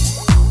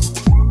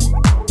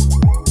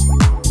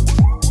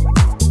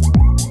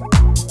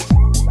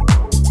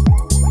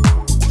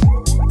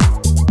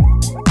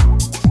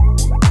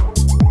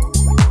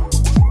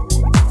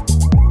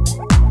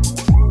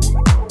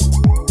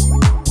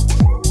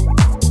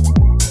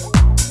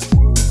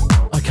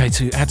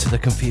 To add to the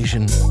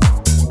confusion,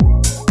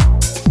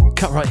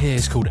 cut right here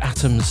is called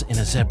Atoms in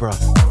a Zebra.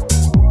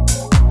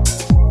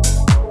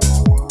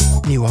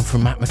 New one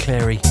from Matt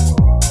McClary.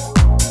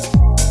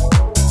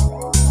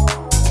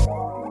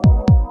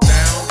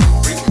 Sound,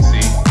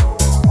 frequency.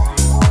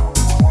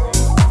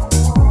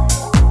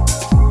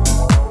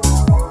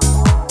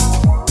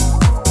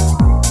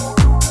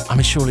 I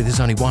mean, surely there's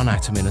only one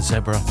atom in a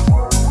zebra.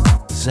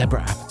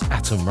 Zebra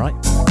atom, right?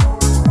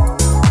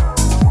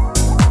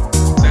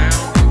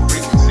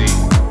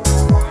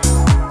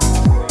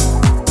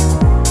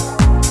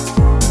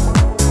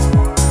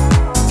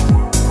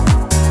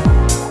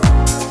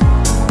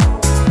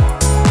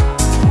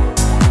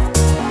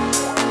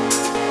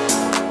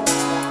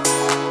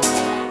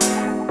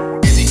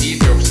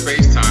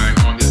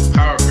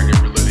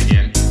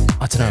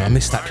 I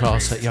missed that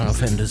class at Young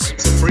Offenders.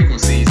 Some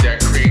frequencies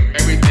that create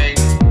everything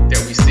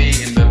that we see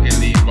on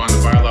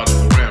the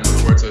biological realm. In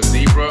other words, a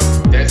zebra,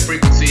 that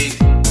frequency,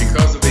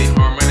 because of the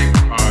harmonic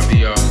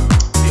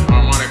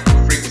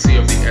frequency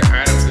of the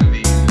atoms in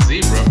the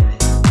zebra,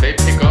 they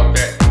pick up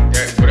that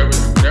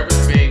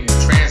whatever's being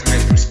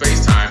transmitted through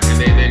space-time, and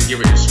they then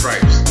give it its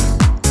stripes.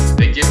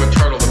 They give a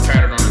turtle the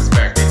pattern on its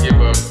back. They give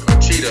a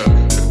cheetah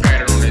the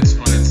pattern on its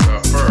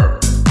fur.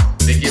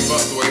 They give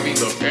us the way we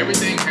look.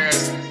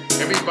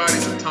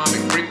 Everybody's atomic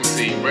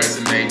frequency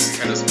resonates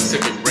at a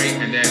specific rate,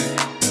 and then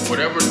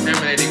whatever's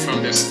emanating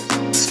from this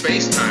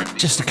space-time.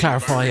 Just to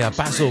clarify,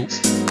 Basil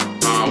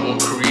will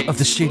create of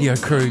the studio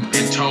crew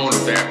in tone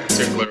of that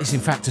particular is in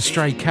fact a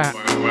stray cat.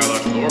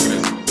 Biological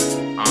organism.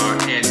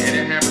 And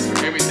it happens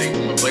with everything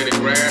from a blade of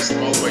grass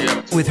all the way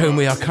up. With whom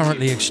we are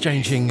currently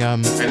exchanging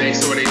they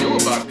knew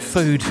about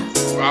food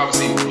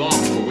obviously long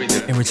before we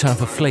did. In return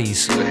for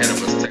fleas. Ahead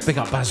of us. Big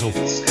up Basil.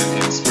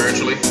 And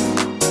spiritually.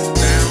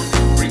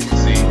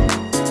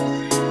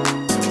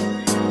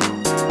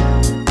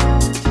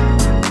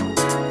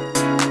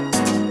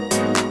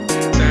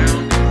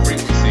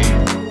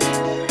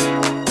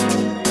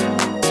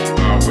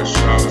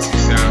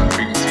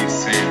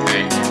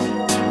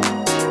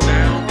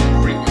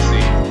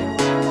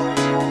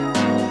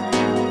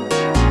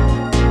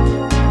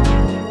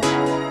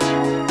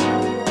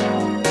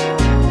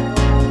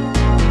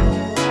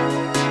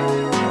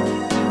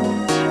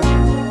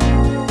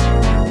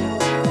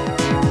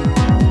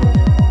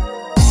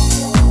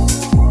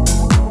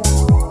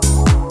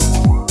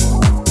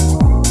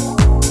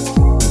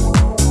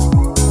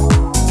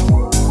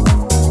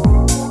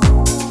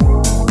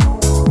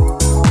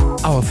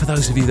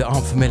 Those of you that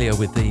aren't familiar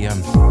with the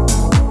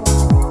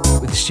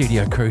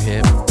studio crew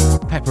here,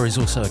 Pepper is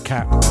also a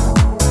cat.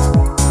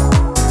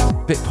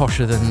 Bit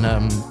posher than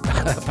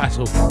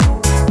Basil.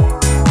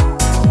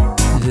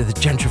 The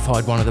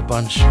gentrified one of the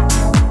bunch.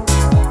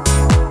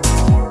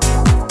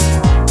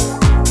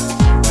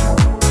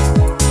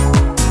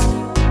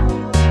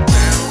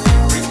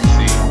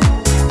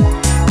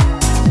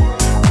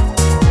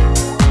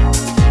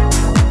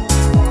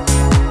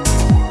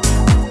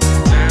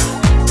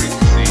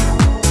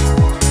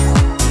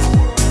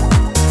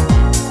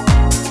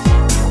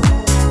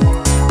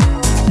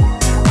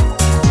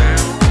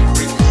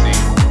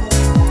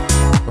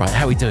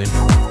 How we doing?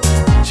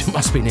 It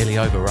must be nearly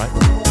over, right?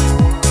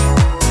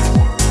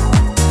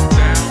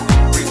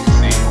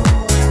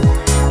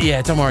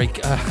 Yeah, don't worry.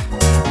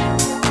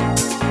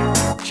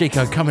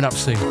 Chico, coming up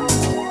soon.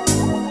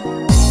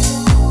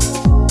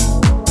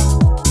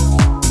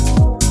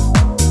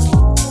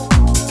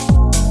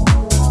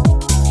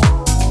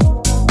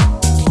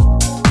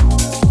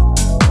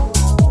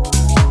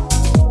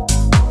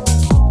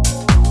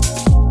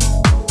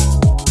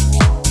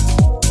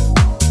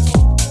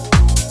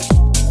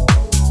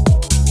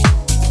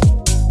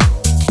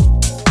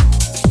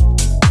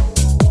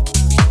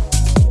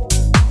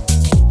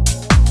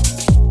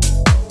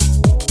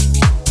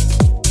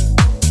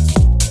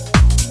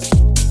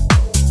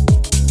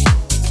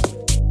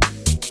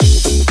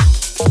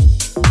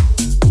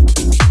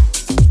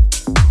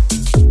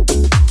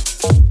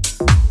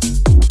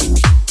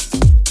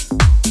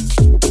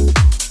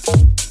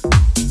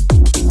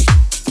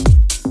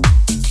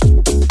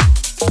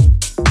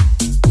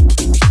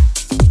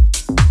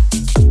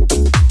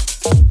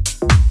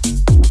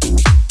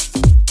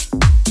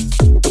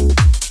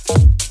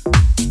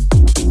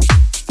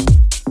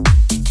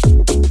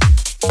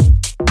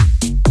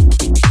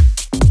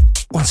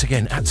 once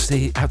again, out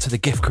to the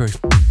gift crew.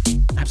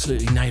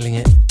 Absolutely nailing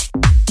it.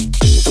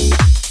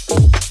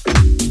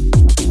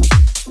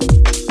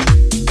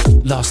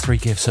 Last 3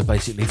 gifts are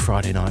basically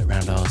Friday night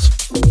round ours.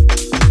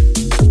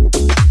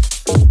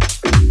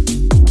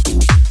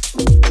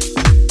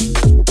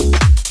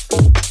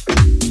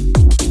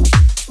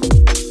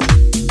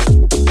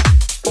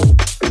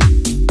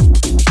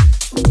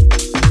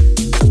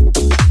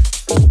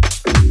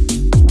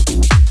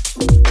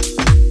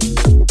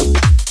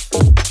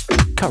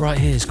 Right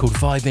here is called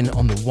Vibing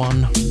on the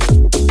One.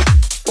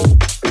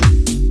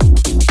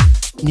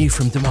 New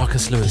from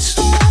DeMarcus Lewis.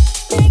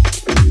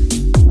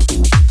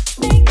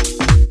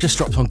 Just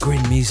dropped on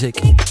Grin Music.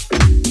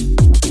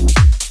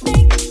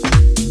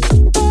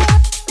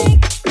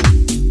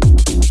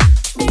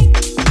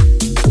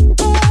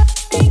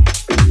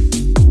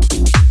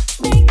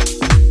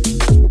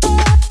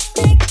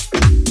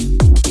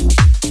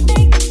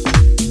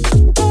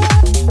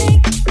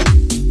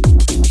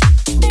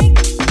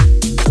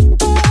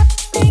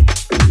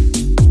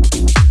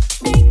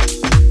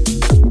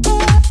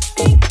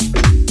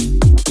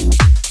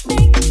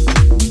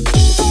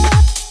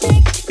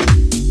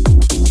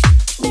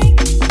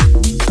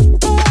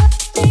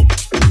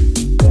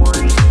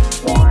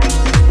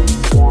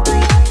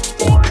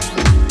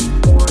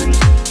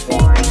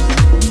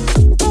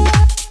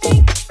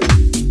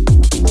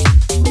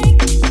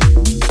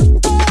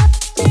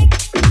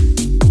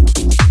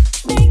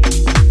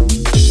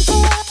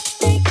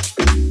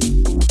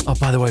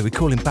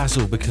 Call him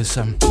Basil because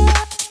I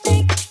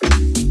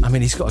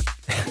mean he's got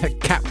a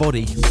cat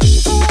body,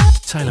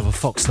 tail of a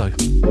fox though.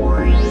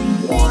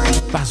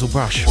 Basil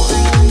Brush.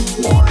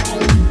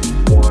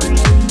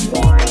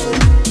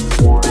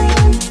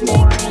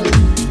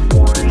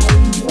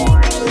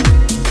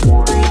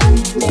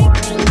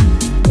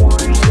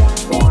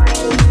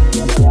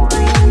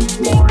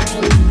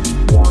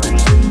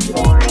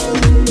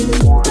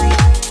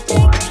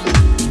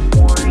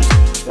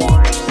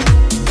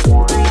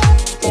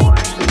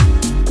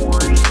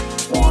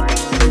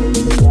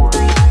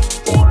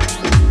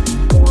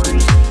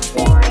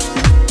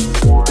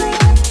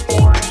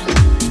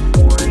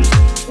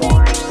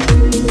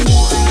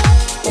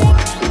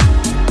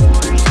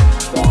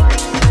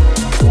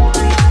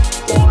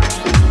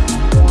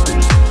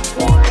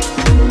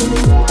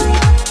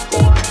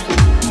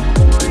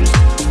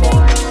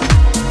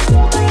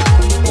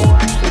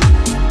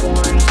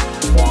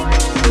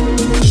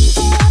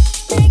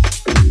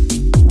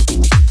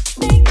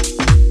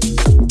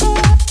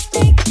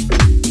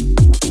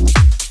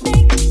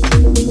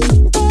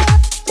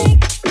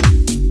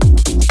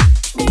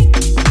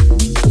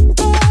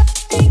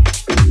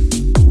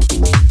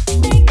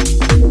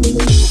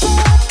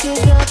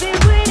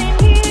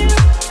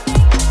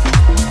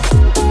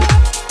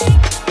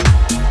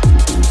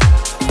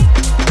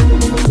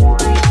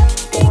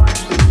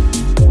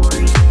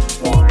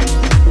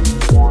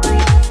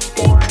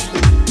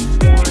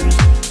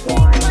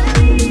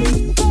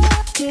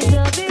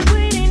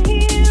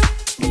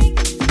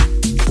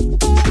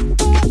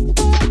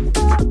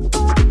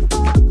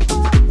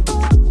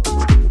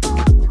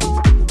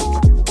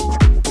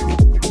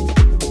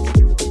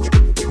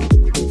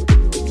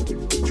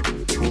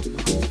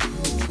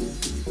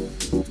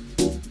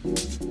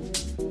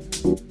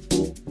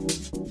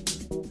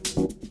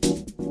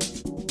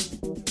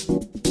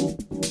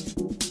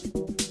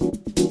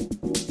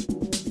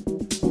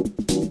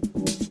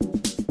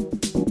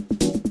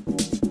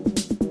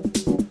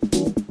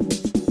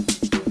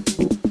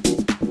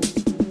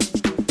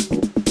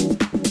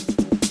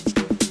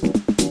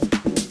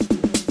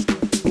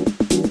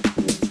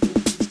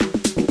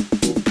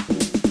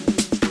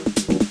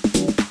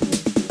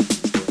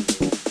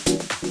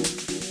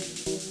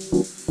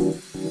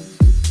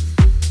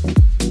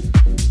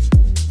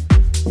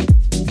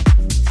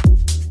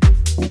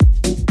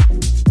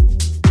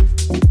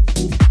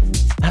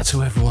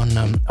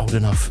 Old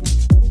enough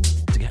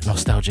to get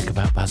nostalgic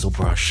about Basil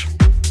Brush.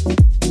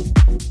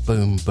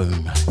 Boom,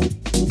 boom.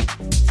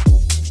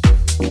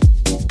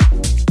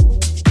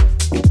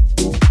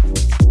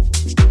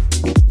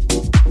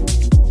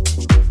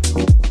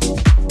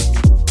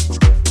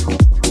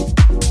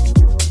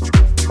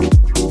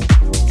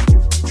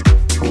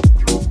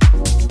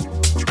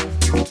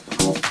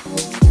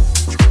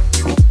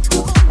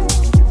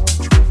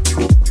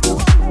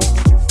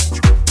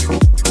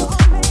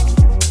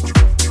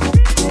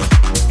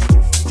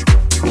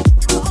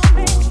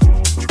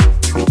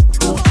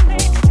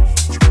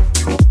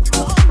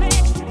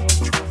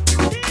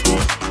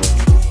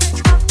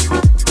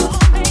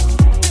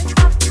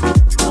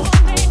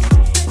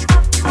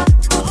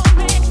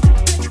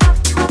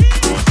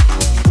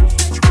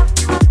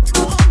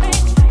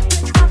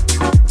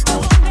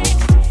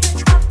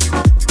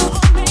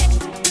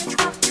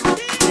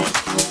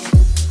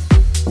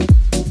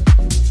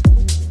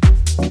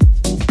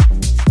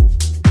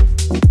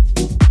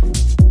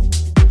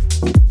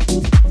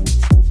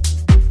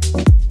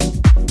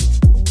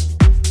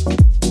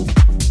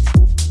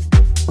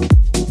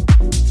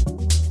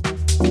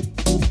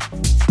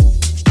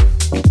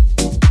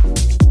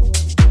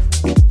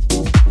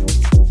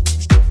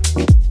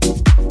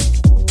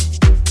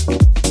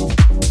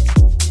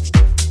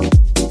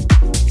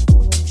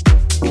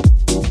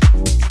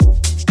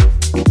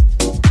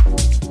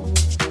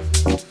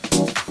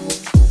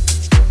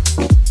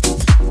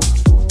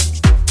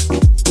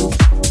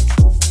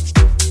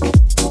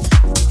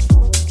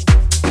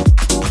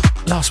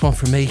 Last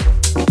one from me,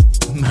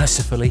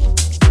 mercifully.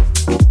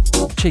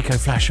 Chico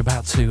Flash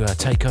about to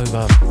take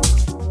over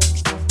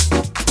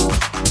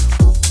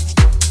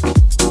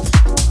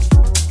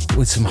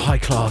with some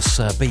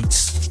high-class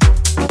beats,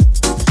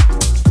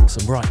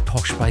 some right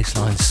posh bass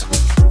lines.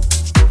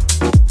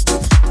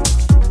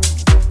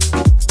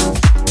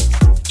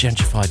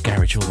 Gentrified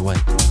garage all the way.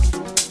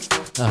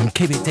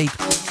 Keep it deep.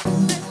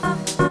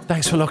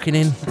 Thanks for locking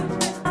in.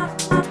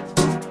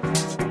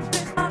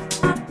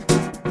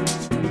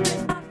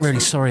 Really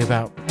sorry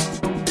about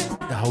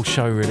the whole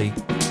show, really.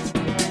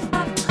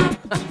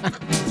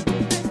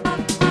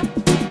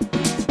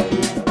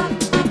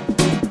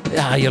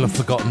 You'll have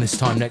forgotten this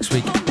time next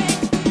week.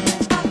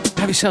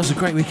 Have yourselves a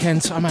great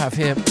weekend. I'm out of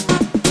here.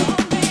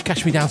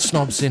 Catch me down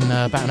Snobs in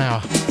about an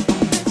hour.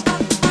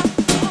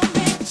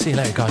 See you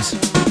later,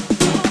 guys.